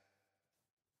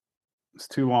 It's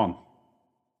too long.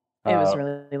 It was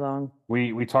really long.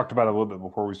 We talked about it a little bit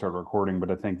before we started recording,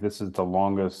 but I think this is the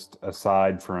longest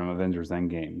aside from Avengers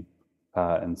Endgame,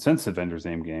 and since Avengers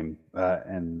Endgame,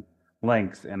 and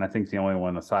length. And I think the only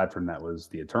one aside from that was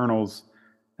the Eternals,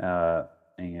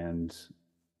 and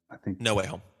I think No Way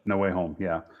Home. No Way Home,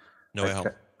 yeah. No Way Home.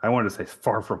 I wanted to say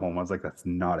Far From Home. I was like, that's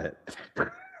not it.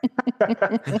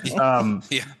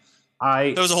 Yeah.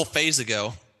 That was a whole phase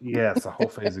ago. Yeah, it's a whole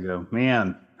phase ago.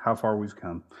 Man, how far we've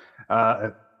come.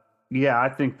 Yeah, I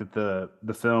think that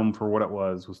the film, for what it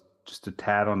was just a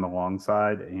tad on the long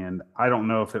side. And I don't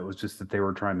know if it was just that they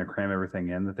were trying to cram everything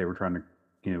in, that they were trying to,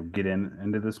 get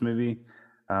into this movie.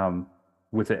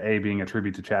 With it, A, being a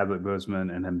tribute to Chadwick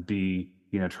Boseman, and then B,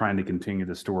 trying to continue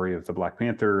the story of the Black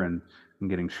Panther and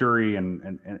getting Shuri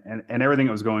and everything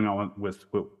that was going on with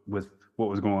what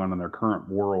was going on in their current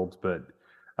world. But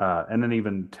and then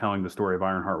even telling the story of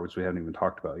Ironheart, which we haven't even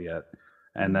talked about yet.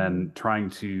 And then trying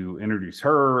to introduce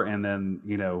her, and then,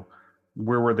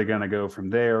 where were they going to go from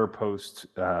there post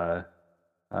Black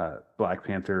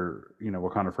Panther,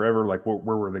 Wakanda Forever? Like,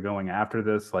 where were they going after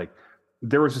this? Like,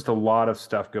 there was just a lot of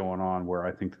stuff going on where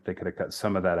I think that they could have cut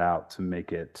some of that out to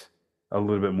make it a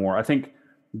little bit more. I think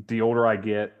the older I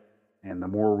get and the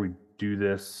more we do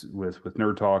this with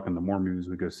Nerd Talk, and the more movies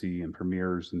we go see and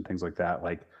premieres and things like that,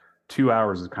 like 2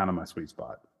 hours is kind of my sweet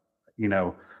spot.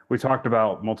 We talked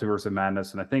about Multiverse of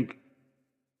Madness, and I think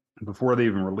before they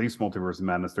even released Multiverse of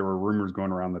Madness, there were rumors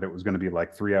going around that it was going to be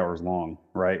like 3 hours long,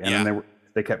 right? And then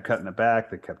they kept cutting it back,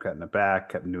 kept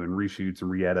doing reshoots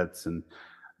and re-edits, and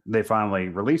they finally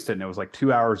released it, and it was like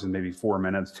 2 hours and maybe 4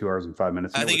 minutes, 2 hours and 5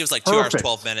 minutes. I think it was like 2 hours,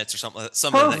 12 minutes or something.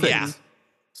 Perfect. Yeah.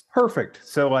 It's perfect.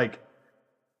 So, like,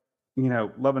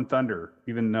 Love and Thunder,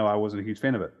 even though I wasn't a huge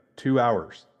fan of it, 2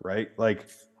 hours, right? Like,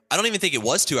 I don't even think it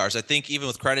was 2 hours. I think even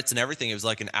with credits and everything, it was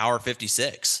like an hour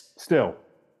 56. Still.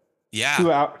 Yeah.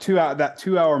 2 hour, that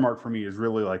 2 hour mark for me is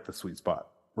really like the sweet spot,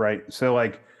 right? So,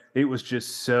 like, it was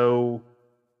just so,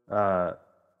 for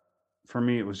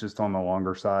me, it was just on the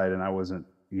longer side, and I wasn't,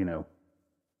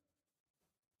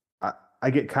 I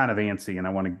get kind of antsy, and I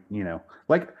want to,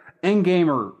 like Endgame,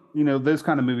 or, those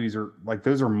kind of movies are like,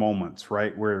 those are moments,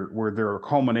 right? Where they're a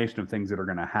culmination of things that are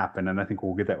going to happen. And I think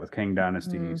we'll get that with Kang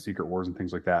Dynasty, Secret Wars, and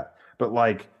things like that. But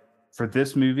like, for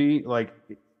this movie, like,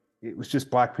 it was just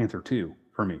Black Panther 2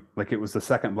 for me. Like, it was the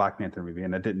second Black Panther movie,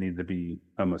 and it didn't need to be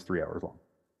almost 3 hours long.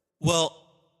 Well,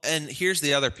 and here's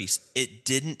the other piece. It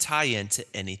didn't tie into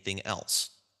anything else.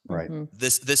 Right.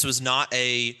 This was not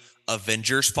a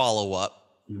Avengers follow-up.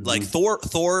 Like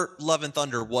Thor Love and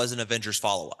Thunder was an Avengers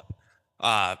follow-up.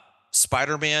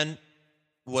 Spider-Man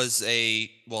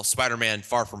Spider-Man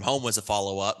Far From Home was a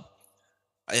follow-up.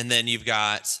 And then you've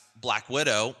got Black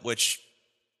Widow, which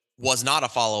was not a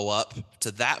follow-up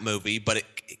to that movie, but it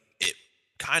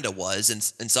kind of was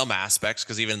in some aspects,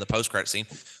 because even in the post-credit scene.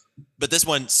 But this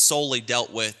one solely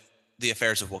dealt with the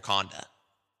affairs of Wakanda.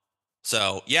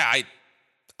 So, yeah,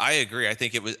 I agree. I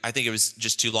think it was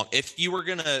just too long. If you were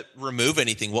going to remove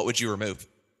anything, what would you remove?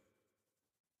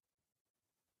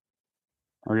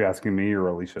 Are you asking me or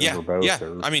Alicia? Yeah, or both? Yeah.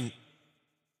 Or? I mean,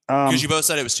 because you both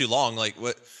said it was too long. Like,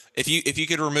 what if you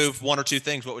could remove one or two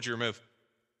things? What would you remove?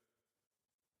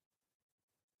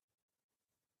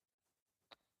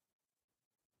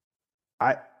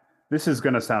 This is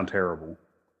going to sound terrible,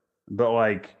 but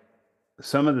like,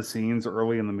 some of the scenes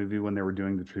early in the movie when they were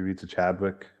doing the tribute to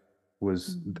Chadwick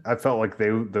I felt like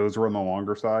those were on the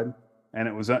longer side, and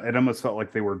it almost felt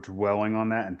like they were dwelling on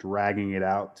that and dragging it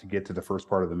out to get to the first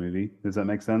part of the movie. Does that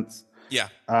make sense? Yeah.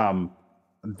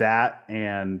 That,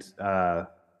 and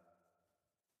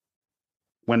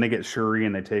when they get Shuri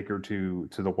and they take her to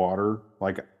the water,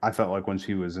 like, I felt like when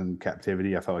she was in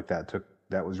captivity, I felt like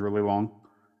that was really long.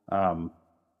 And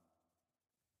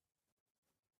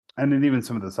then even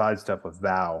some of the side stuff with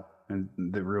Val, and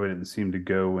that really didn't seem to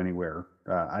go anywhere.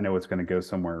 I know it's going to go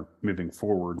somewhere moving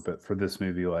forward, but for this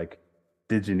movie, like,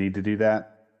 did you need to do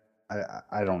that?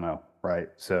 I don't know, right?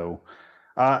 So,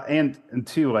 and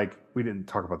two, like, we didn't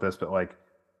talk about this, but like,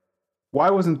 why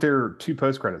wasn't there 2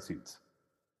 post-credit scenes?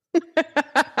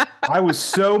 I was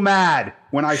so mad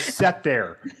when I sat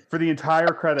there for the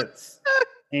entire credits,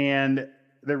 and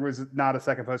there was not a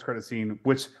second post-credit scene.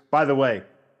 Which, by the way,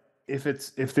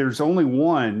 if there's only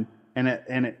one, and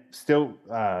it still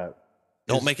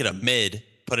don't make it a mid,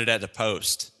 put it at a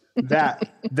post.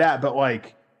 but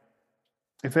like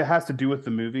if it has to do with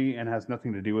the movie and has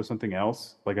nothing to do with something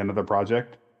else, like another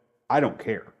project, I don't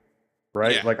care.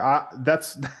 Right? Yeah. Like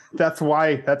that's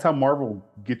how Marvel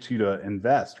gets you to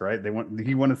invest, right?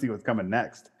 You want to see what's coming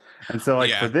next. And so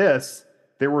like for Yeah. this,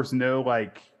 there was no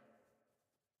like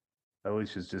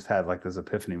Alicia's just had like this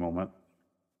epiphany moment.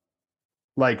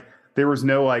 Like there was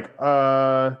no like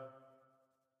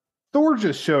Thor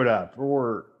just showed up,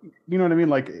 or you know what I mean?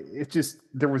 Like it's just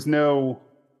there was no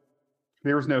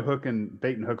hook and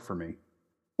bait and hook for me.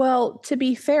 Well, to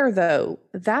be fair though,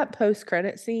 that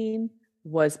post-credit scene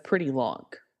was pretty long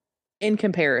in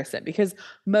comparison because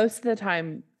most of the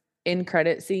time in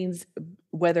credit scenes,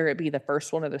 whether it be the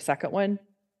first one or the second one,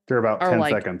 They're about are 10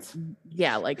 like seconds.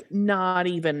 yeah, like not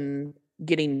even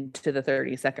getting to the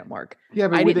 30-second mark. Yeah,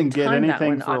 but I we didn't get time that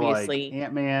anything one, for obviously. like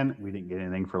Ant-Man. We didn't get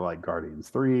anything for like Guardians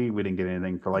 3. We didn't get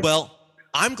anything for like Well,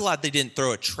 I'm glad they didn't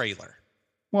throw a trailer.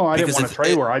 Well, I didn't because want a if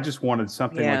trailer. I just wanted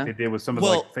something Yeah. like they did with some of the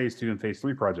Well- like phase 2 and phase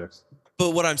 3 projects.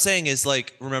 But what I'm saying is,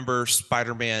 like, remember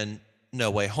Spider-Man No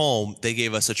Way Home? They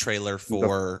gave us a trailer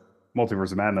for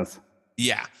Multiverse of Madness.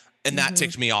 yeah, and that Mhm.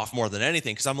 ticked me off more than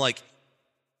anything because I'm like,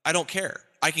 I don't care.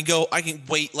 I can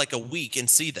wait like a week and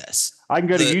see this. I can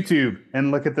go to The- YouTube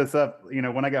and look at this up,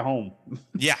 when I get home.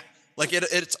 Yeah, like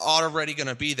it's already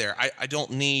gonna be there. I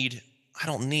don't need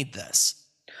this.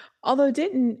 Although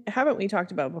haven't we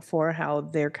talked about before how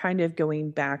they're kind of going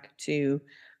back to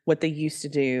what they used to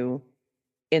do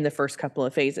in the first couple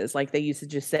of phases? Like they used to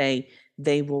just say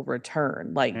they will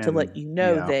return, like to let And, you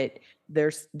know yeah. that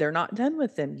they're not done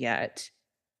with them yet,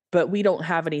 but we don't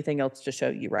have anything else to show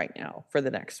you right now for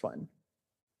the next one.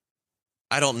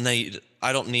 I don't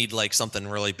need like something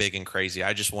really big and crazy.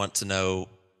 I just want to know.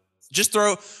 Just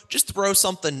throw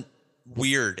something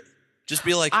weird. Just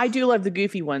be like, I do love the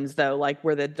goofy ones though, like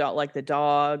where the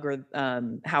dog or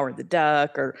Howard the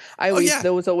Duck, or yeah.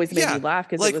 those always made Yeah. me laugh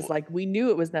because Like- it was like we knew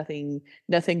it was nothing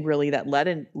really that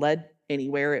led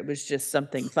anywhere. It was just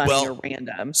something funny Well, or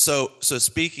random. So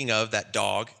speaking of that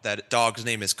dog's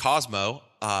name is Cosmo,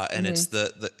 and it's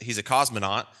Mm-hmm. he's a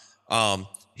cosmonaut.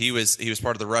 He was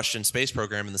part of the Russian space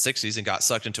program in the 60s and got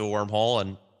sucked into a wormhole,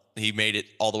 and he made it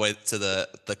all the way to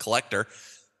the collector.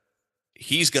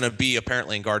 He's going to be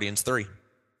apparently in Guardians 3.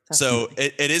 So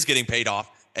it is getting paid off.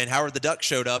 And Howard the Duck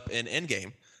showed up in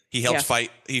Endgame. He helped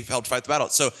fight the battle.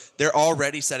 So they're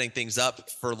already setting things up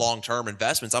for long-term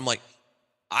investments. I'm like,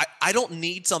 I don't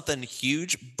need something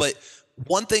huge, but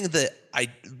one thing that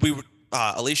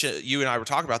Alicia, you and I were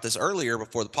talking about this earlier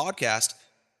before the podcast.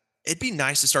 It'd be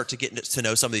nice to start to get to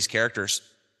know some of these characters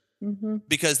Mm-hmm.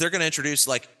 because they're going to introduce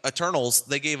like Eternals.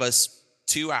 They gave us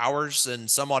 2 hours and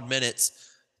some odd minutes,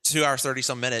 2 hours, 30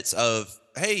 some minutes of,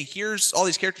 hey, here's all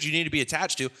these characters you need to be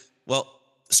attached to. Well,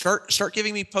 start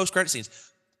giving me post-credit scenes.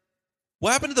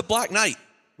 What happened to the Black Knight?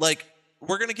 Like,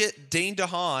 we're going to get Dane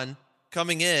DeHaan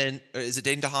coming in. Or is it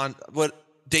Dane DeHaan?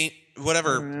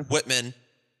 Whatever, Whitman.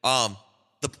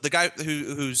 The guy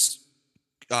who's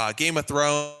Game of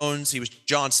Thrones, he was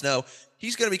Jon Snow.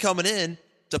 He's going to be coming in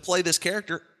to play this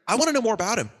character. I want to know more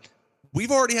about him.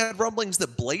 We've already had rumblings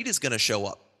that Blade is going to show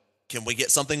up. Can we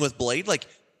get something with Blade? Like,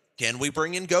 can we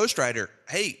bring in Ghost Rider?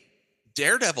 Hey,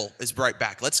 Daredevil is right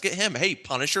back. Let's get him. Hey,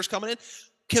 Punisher's coming in.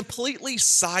 Completely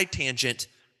side tangent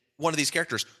one of these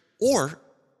characters. Or,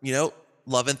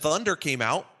 Love and Thunder came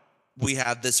out. We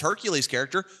have this Hercules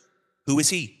character. Who is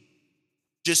he?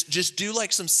 Just do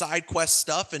like some side quest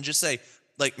stuff and just say,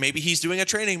 like, maybe he's doing a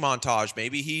training montage.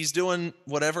 Maybe he's doing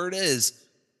whatever it is.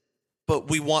 But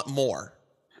we want more.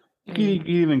 You could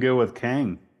even go with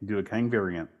Kang. Do a Kang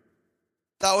variant.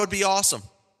 That would be awesome.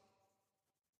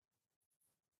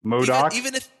 MODOK.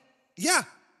 Even if, yeah.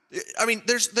 I mean,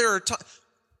 there are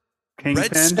Kingpin.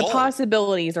 Red The Skull.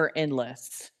 possibilities are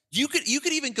endless. You could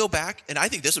even go back, and I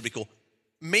think this would be cool.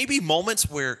 Maybe moments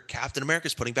where Captain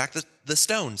America's putting back the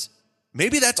stones.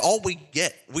 Maybe that's all we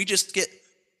get. We just get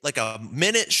like a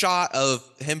minute shot of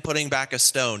him putting back a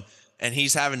stone, and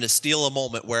he's having to steal a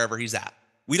moment wherever he's at.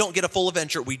 We don't get a full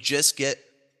adventure. We just get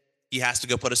he has to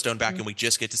go put a stone back, and we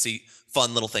just get to see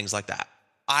fun little things like that.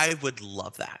 I would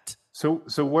love that. So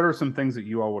what are some things that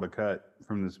you all would have cut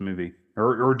from this movie,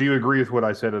 or do you agree with what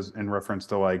I said as in reference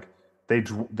to like they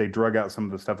drug out some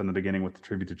of the stuff in the beginning with the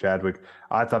tribute to Chadwick?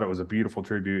 I thought it was a beautiful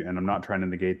tribute, and I'm not trying to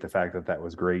negate the fact that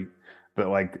was great, but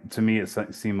like to me, it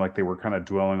seemed like they were kind of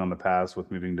dwelling on the past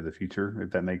with moving to the future, if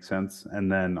that makes sense. And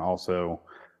then also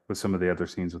with some of the other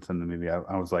scenes within the movie,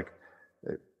 I was like,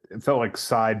 it felt like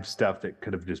side stuff that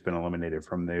could have just been eliminated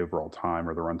from the overall time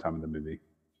or the runtime of the movie.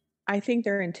 I think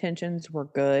their intentions were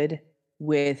good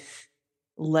with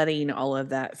letting all of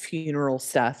that funeral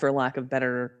stuff, for lack of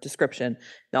better description,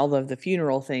 all of the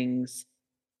funeral things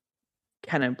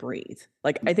kind of breathe.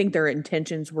 Like, I think their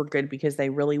intentions were good because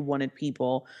they really wanted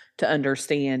people to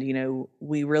understand,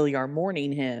 we really are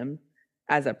mourning him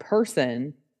as a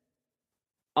person,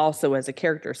 also as a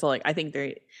character. So like, I think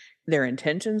their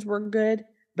intentions were good,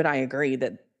 but I agree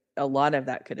that a lot of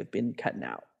that could have been cut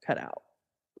out.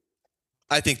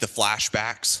 I think the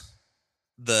flashbacks,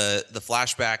 the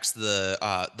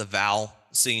Val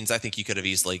scenes, I think you could have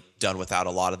easily done without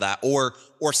a lot of that, or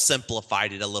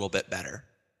simplified it a little bit better.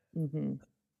 Mm-hmm.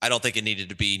 I don't think it needed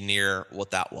to be near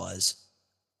what that was.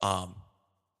 And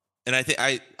I think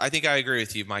I agree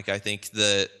with you, Mike. I think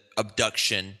the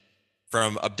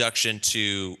from abduction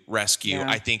to rescue, Yeah.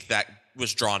 I think that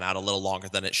was drawn out a little longer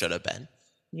than it should have been.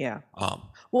 Yeah.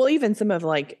 Well, even some of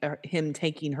like him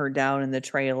taking her down in the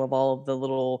trail of all of the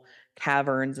little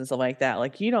caverns and stuff like that.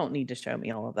 Like, you don't need to show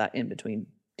me all of that in between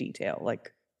detail.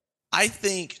 Like, I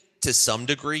think to some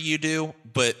degree you do,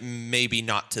 but maybe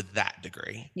not to that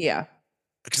degree. Yeah.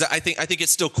 Because I think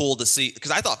it's still cool to see,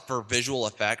 because I thought for visual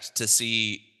effect to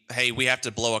see, hey, we have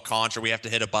to blow a conch or we have to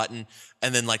hit a button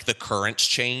and then like the currents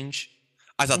change.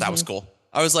 I thought that was cool.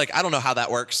 I was like, I don't know how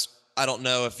that works. I don't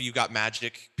know if you got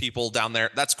magic people down there.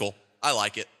 That's cool. I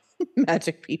like it.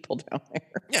 Magic people down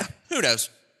there. Yeah, who knows?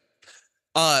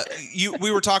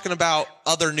 We were talking about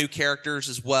other new characters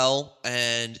as well,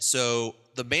 and so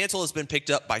the mantle has been picked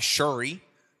up by Shuri,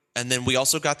 and then we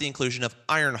also got the inclusion of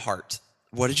Ironheart.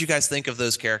 What did you guys think of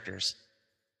those characters?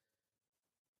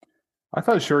 I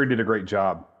thought Shuri did a great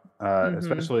job,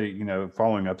 especially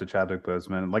following up to Chadwick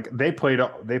Boseman. Like they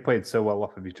played so well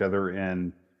off of each other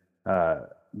in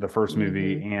the first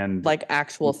movie and like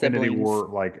actual Infinity siblings. War.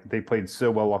 Like they played so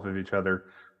well off of each other.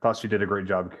 Thought she did a great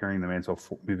job carrying the mantle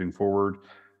moving forward.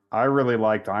 I really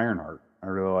liked Ironheart. I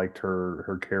really liked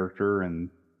her character, and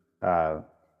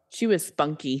she was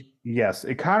spunky. Yes,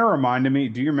 it kind of reminded me.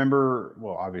 Do you remember?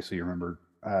 Well, obviously you remember,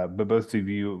 but both of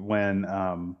you when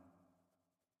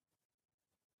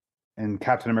in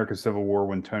Captain America: Civil War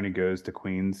when Tony goes to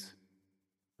Queens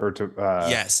or to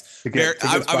yes, to get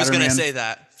I was going to say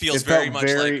that feels very much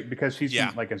like because she's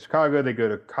in Chicago. They go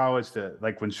to college to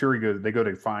like when Shuri goes, they go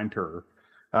to find her.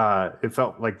 It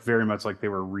felt like very much like they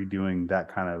were redoing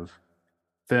that kind of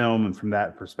film, and from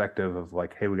that perspective of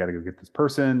like, hey, we got to go get this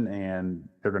person, and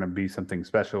they're going to be something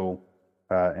special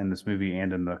in this movie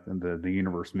and in the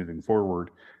universe moving forward.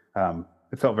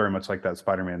 It felt very much like that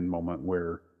Spider-Man moment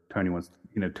where Tony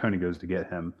goes to get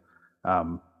him,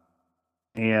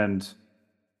 and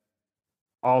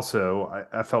also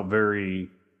I felt very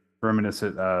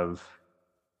reminiscent of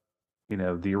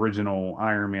the original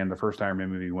Iron Man, the first Iron Man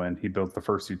movie, when he built the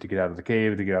first suit to get out of the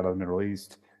cave, to get out of the Middle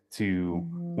East, to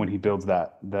when he builds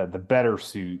the better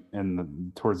suit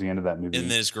towards the end of that movie in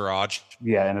his garage.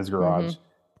 Yeah, in his garage.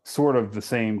 Sort of the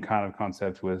same kind of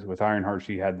concept with Ironheart.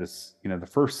 She had this, the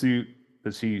first suit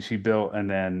that she built, and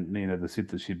then the suit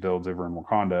that she builds over in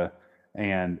Wakanda,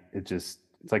 and it's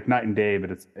like night and day,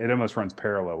 but it almost runs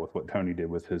parallel with what Tony did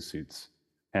with his suits,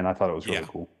 and I thought it was really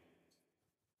cool.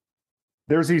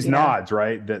 There's these nods,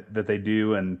 right, that they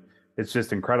do, and it's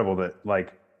just incredible that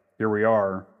like here we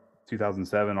are,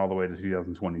 2007 all the way to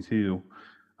 2022,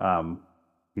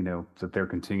 that they're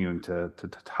continuing to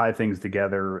tie things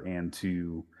together and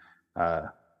to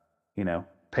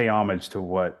pay homage to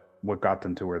what got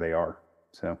them to where they are.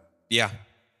 So yeah,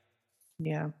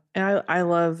 and I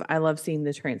love seeing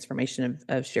the transformation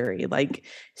of Shuri, like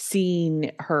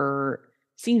seeing her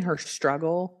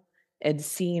struggle and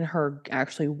seeing her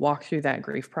actually walk through that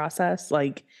grief process.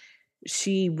 Like,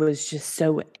 she was just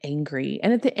so angry,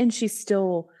 and at the end she's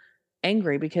still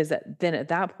angry because at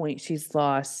that point she's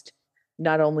lost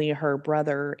not only her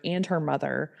brother and her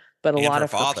mother, but a lot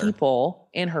of her people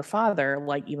and her father.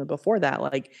 Like, even before that,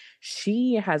 like,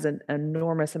 she has an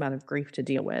enormous amount of grief to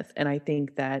deal with, and I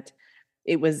think that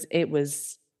it was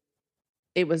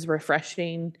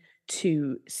refreshing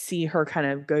to see her kind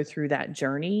of go through that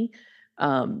journey,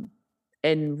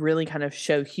 and really kind of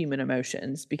show human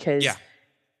emotions, because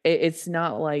it's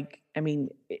not like, I mean,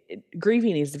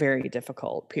 grieving is very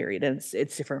difficult, period. And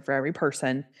it's different for every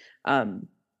person.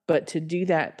 But to do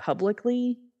that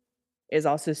publicly is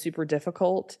also super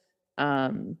difficult.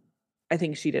 I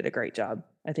think she did a great job.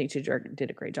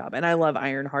 And I love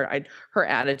Ironheart. Her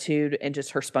attitude and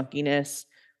just her spunkiness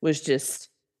was just,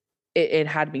 it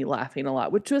had me laughing a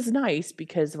lot, which was nice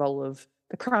because of all of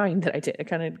the crying that I did. It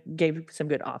kind of gave some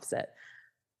good offset.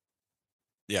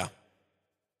 Yeah.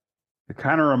 It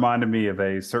kind of reminded me of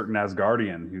a certain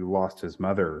Asgardian who lost his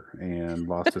mother and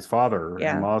lost his father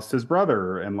and lost his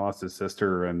brother and lost his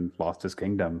sister and lost his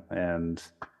kingdom. And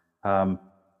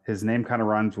his name kind of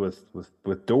rhymes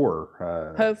with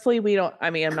door. Hopefully we don't. I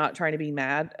mean, I'm not trying to be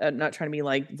mad. I'm not trying to be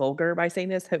like vulgar by saying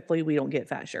this. Hopefully we don't get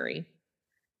Fat Shuri,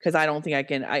 because I don't think I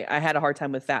can. I had a hard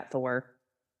time with Fat Thor.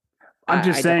 I'm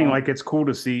just I saying, don't. like, it's cool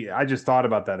to see. I just thought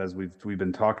about that as we've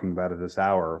been talking about it this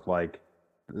hour. Like,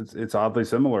 it's oddly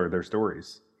similar, their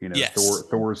stories. You know, Yes.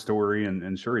 Thor's story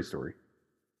and Shuri's story.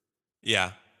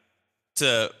 Yeah.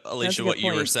 To Alicia, good what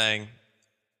you were point. saying,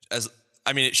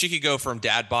 I mean, she could go from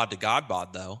dad bod to god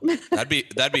bod though.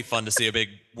 That'd be fun to see a big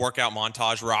workout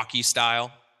montage, Rocky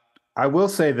style. I will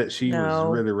say that she was No.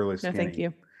 really, really No, skinny. thank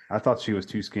you. I thought she was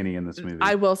too skinny in this movie.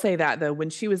 I will say that though, when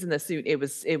she was in the suit, it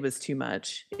was too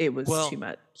much. It was Well, too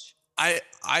much.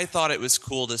 I thought it was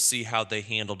cool to see how they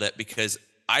handled it, because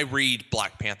I read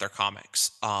Black Panther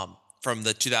comics from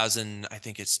the 2000, I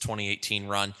think it's 2018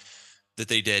 run that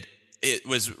they did. It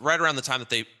was right around the time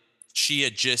that she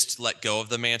had just let go of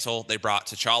the mantle. They brought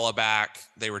T'Challa back.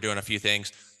 They were doing a few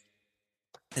things.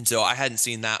 And so I hadn't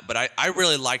seen that, but I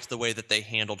really liked the way that they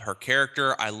handled her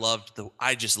character.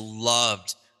 I just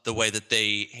loved the way that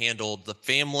they handled the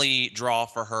family draw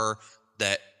for her.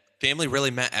 That family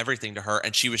really meant everything to her,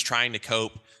 and she was trying to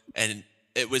cope. And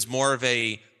it was more of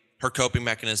her coping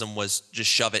mechanism was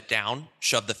just shove it down,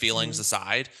 shove the feelings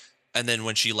aside. And then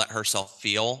when she let herself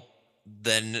feel,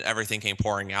 then everything came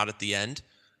pouring out at the end.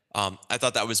 I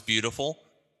thought that was beautiful.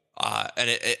 And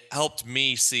it helped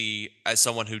me see, as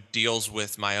someone who deals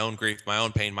with my own grief, my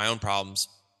own pain, my own problems.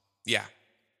 Yeah,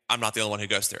 I'm not the only one who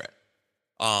goes through it.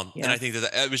 And I think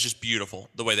that it was just beautiful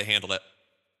the way they handled it.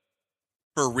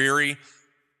 For Riri,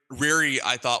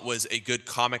 I thought was a good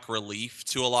comic relief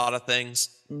to a lot of things.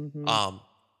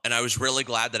 And I was really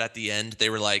glad that at the end they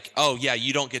were like, oh yeah,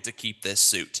 you don't get to keep this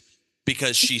suit,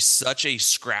 because she's such a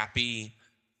scrappy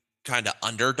kind of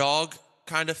underdog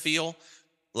kind of feel.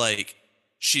 Like,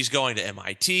 she's going to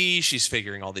MIT, she's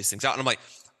figuring all these things out. And I'm like,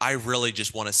 I really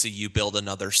just want to see you build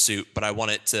another suit, but I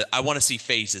want to see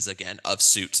phases again of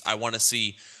suits. I want to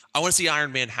see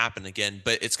Iron Man happen again,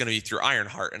 but it's going to be through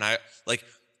Ironheart. And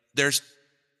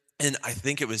and I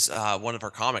think it was one of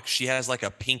her comics, she has like a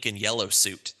pink and yellow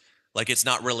suit. Like, it's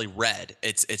not really red.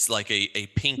 It's like a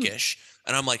pinkish.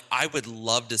 And I'm like, I would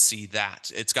love to see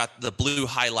that. It's got the blue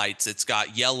highlights. It's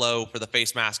got yellow for the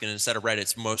face mask. And instead of red,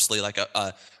 it's mostly like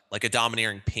a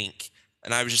domineering pink.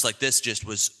 And I was just like, this just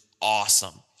was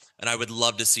awesome. And I would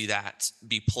love to see that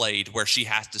be played, where she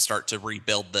has to start to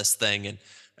rebuild this thing.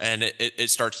 And it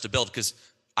starts to build, because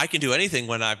I can do anything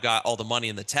when I've got all the money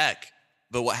and the tech.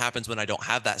 But what happens when I don't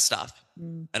have that stuff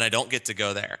and I don't get to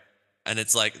go there? And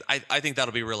it's like, I think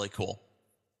that'll be really cool.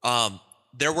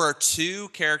 There were two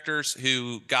characters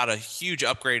who got a huge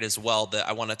upgrade as well that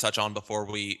I want to touch on before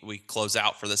we close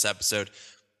out for this episode.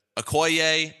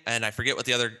 Okoye, and I forget what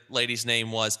the other lady's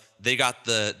name was, they got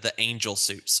the angel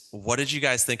suits. What did you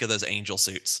guys think of those angel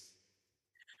suits?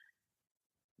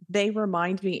 They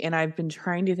remind me, and I've been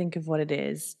trying to think of what it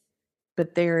is,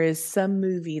 but there is some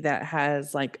movie that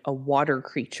has like a water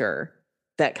creature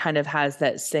that kind of has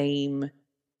the same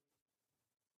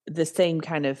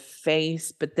kind of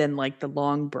face, but then like the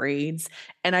long braids,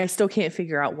 and I still can't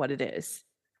figure out what it is.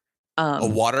 A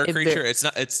water creature?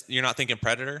 You're not thinking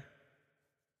Predator?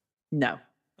 No.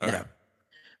 Okay.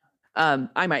 No.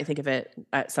 I might think of it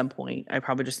at some point. I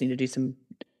probably just need to do some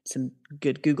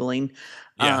good Googling.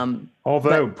 Yeah.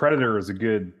 Although Predator is a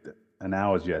good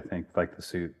analogy, I think, like the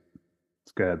suit.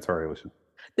 Go ahead. Sorry, Alicia.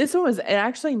 This one was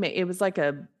it was like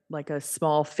a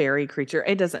small fairy creature.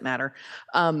 It doesn't matter.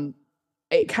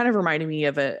 It kind of reminded me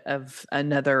of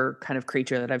another kind of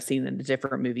creature that I've seen in a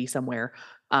different movie somewhere.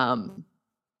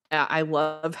 I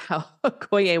love how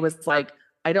Okoye was like,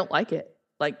 I don't like it.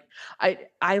 Like,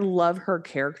 I love her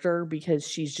character, because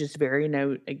she's just very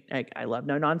I love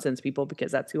no nonsense people,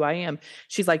 because that's who I am.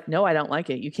 She's like, no, I don't like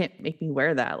it. You can't make me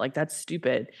wear that. Like, that's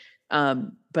stupid.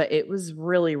 But it was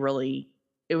really, really,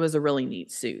 it was a really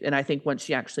neat suit. And I think once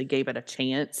she actually gave it a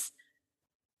chance,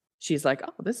 she's like,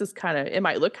 oh, this is it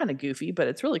might look kind of goofy, but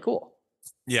it's really cool.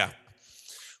 Yeah.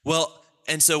 Well,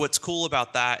 and so what's cool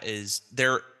about that is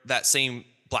that same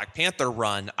Black Panther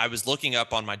run, I was looking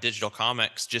up on my digital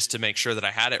comics just to make sure that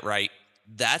I had it right.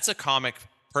 That's a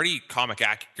pretty comic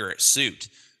accurate suit.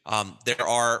 There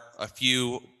are a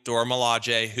few Dora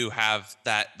Milaje who have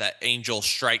that angel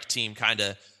strike team kind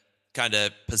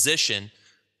of position,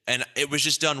 and it was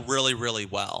just done really, really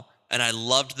well. And I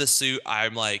loved the suit.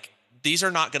 I'm like, these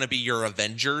are not going to be your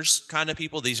Avengers kind of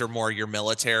people. These are more your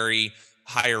military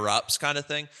higher ups kind of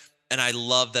thing. And I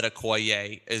love that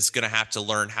Okoye is going to have to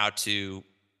learn how to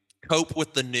cope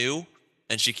with the new,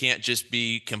 and she can't just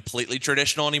be completely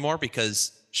traditional anymore,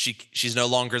 because she's no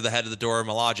longer the head of the Dora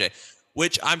Milaje.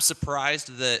 which I'm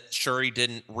surprised that Shuri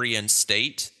didn't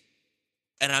reinstate.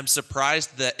 And I'm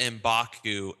surprised that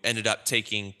M'Baku ended up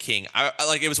taking King. I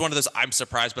like, it was one of those, I'm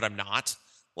surprised, but I'm not.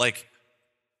 Like,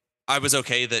 I was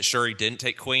okay that Shuri didn't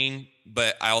take Queen,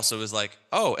 but I also was like,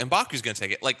 oh, M'Baku's going to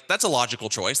take it. Like, that's a logical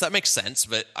choice. That makes sense.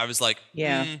 But I was like,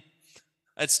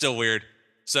 that's still weird.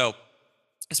 So,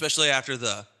 especially after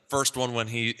the first one when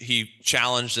he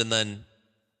challenged and then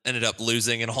ended up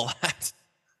losing and all that.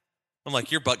 I'm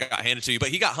like, your butt got handed to you. But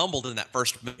he got humbled in that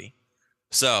first movie.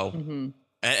 So,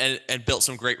 and built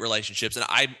some great relationships. And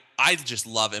I just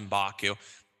love M'Baku.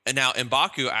 And now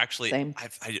M'Baku actually,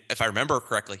 if I remember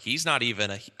correctly, he's not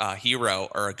even a hero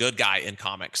or a good guy in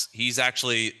comics. He's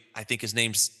actually, I think his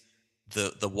name's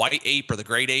the White Ape or the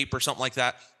Great Ape or something like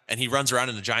that. And he runs around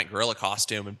in a giant gorilla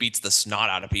costume and beats the snot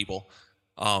out of people.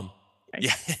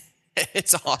 Yeah,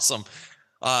 it's awesome.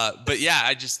 But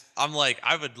yeah, I'm like,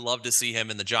 I would love to see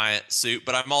him in the giant suit,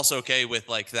 but I'm also okay with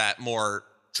like that more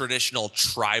traditional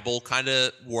tribal kind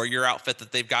of warrior outfit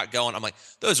that they've got going. I'm like,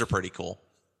 those are pretty cool.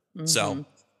 So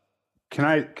can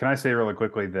I say really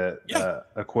quickly that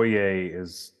Okoye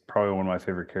is probably one of my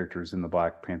favorite characters in the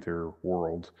Black Panther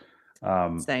world.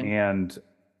 Same. And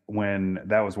when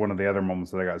that was one of the other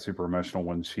moments that I got super emotional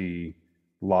when she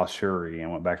lost Shuri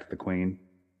and went back to the Queen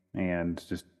and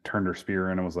just turned her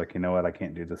spear in and was like, you know what, I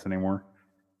can't do this anymore.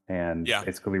 And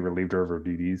basically relieved her of her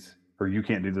duties, or you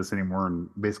can't do this anymore, and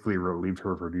basically relieved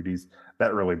her of her duties.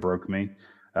 That really broke me.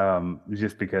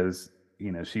 Just because,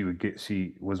 you know,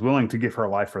 she was willing to give her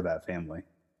life for that family.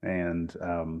 And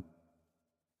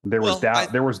there was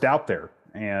doubt there.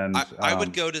 And I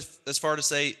would go as far to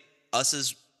say, us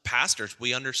as pastors,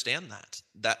 we understand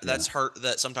that's hurt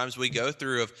that sometimes we go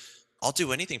through of, I'll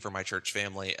do anything for my church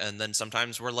family. And then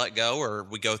sometimes we're let go, or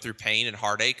we go through pain and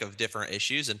heartache of different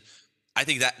issues. And I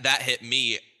think that hit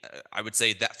me. I would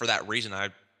say that for that reason, I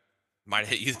might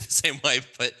hit you the same way,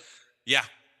 but yeah.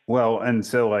 Well, and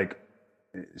so like,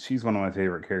 she's one of my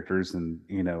favorite characters, and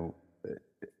you know,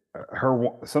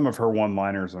 some of her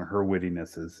one-liners and her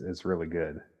wittiness is really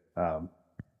good.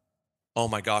 Oh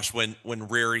my gosh, when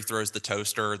Riri throws the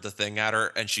toaster, the thing at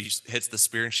her, and she hits the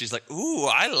spear, and she's like, "Ooh,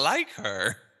 I like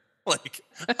her." Like,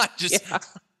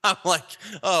 I'm like,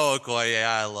 "Oh, Okoye,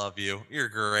 I love you. You're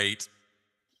great."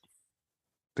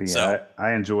 But yeah,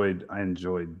 I enjoyed.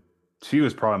 She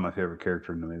was probably my favorite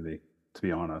character in the movie, to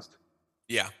be honest.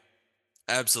 Yeah,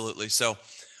 absolutely. So,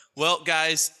 well,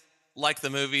 guys, like the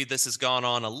movie, this has gone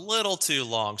on a little too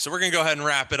long, so we're gonna go ahead and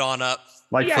wrap it on up.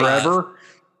 Forever.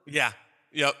 Yep.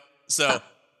 So,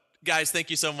 guys, thank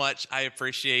you so much. I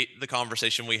appreciate the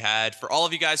conversation we had. For all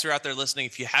of you guys who are out there listening,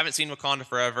 if you haven't seen Wakanda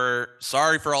Forever,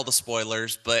 sorry for all the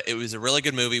spoilers, but it was a really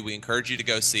good movie. We encourage you to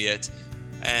go see it.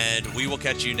 And we will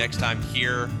catch you next time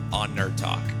here on Nerd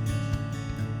Talk.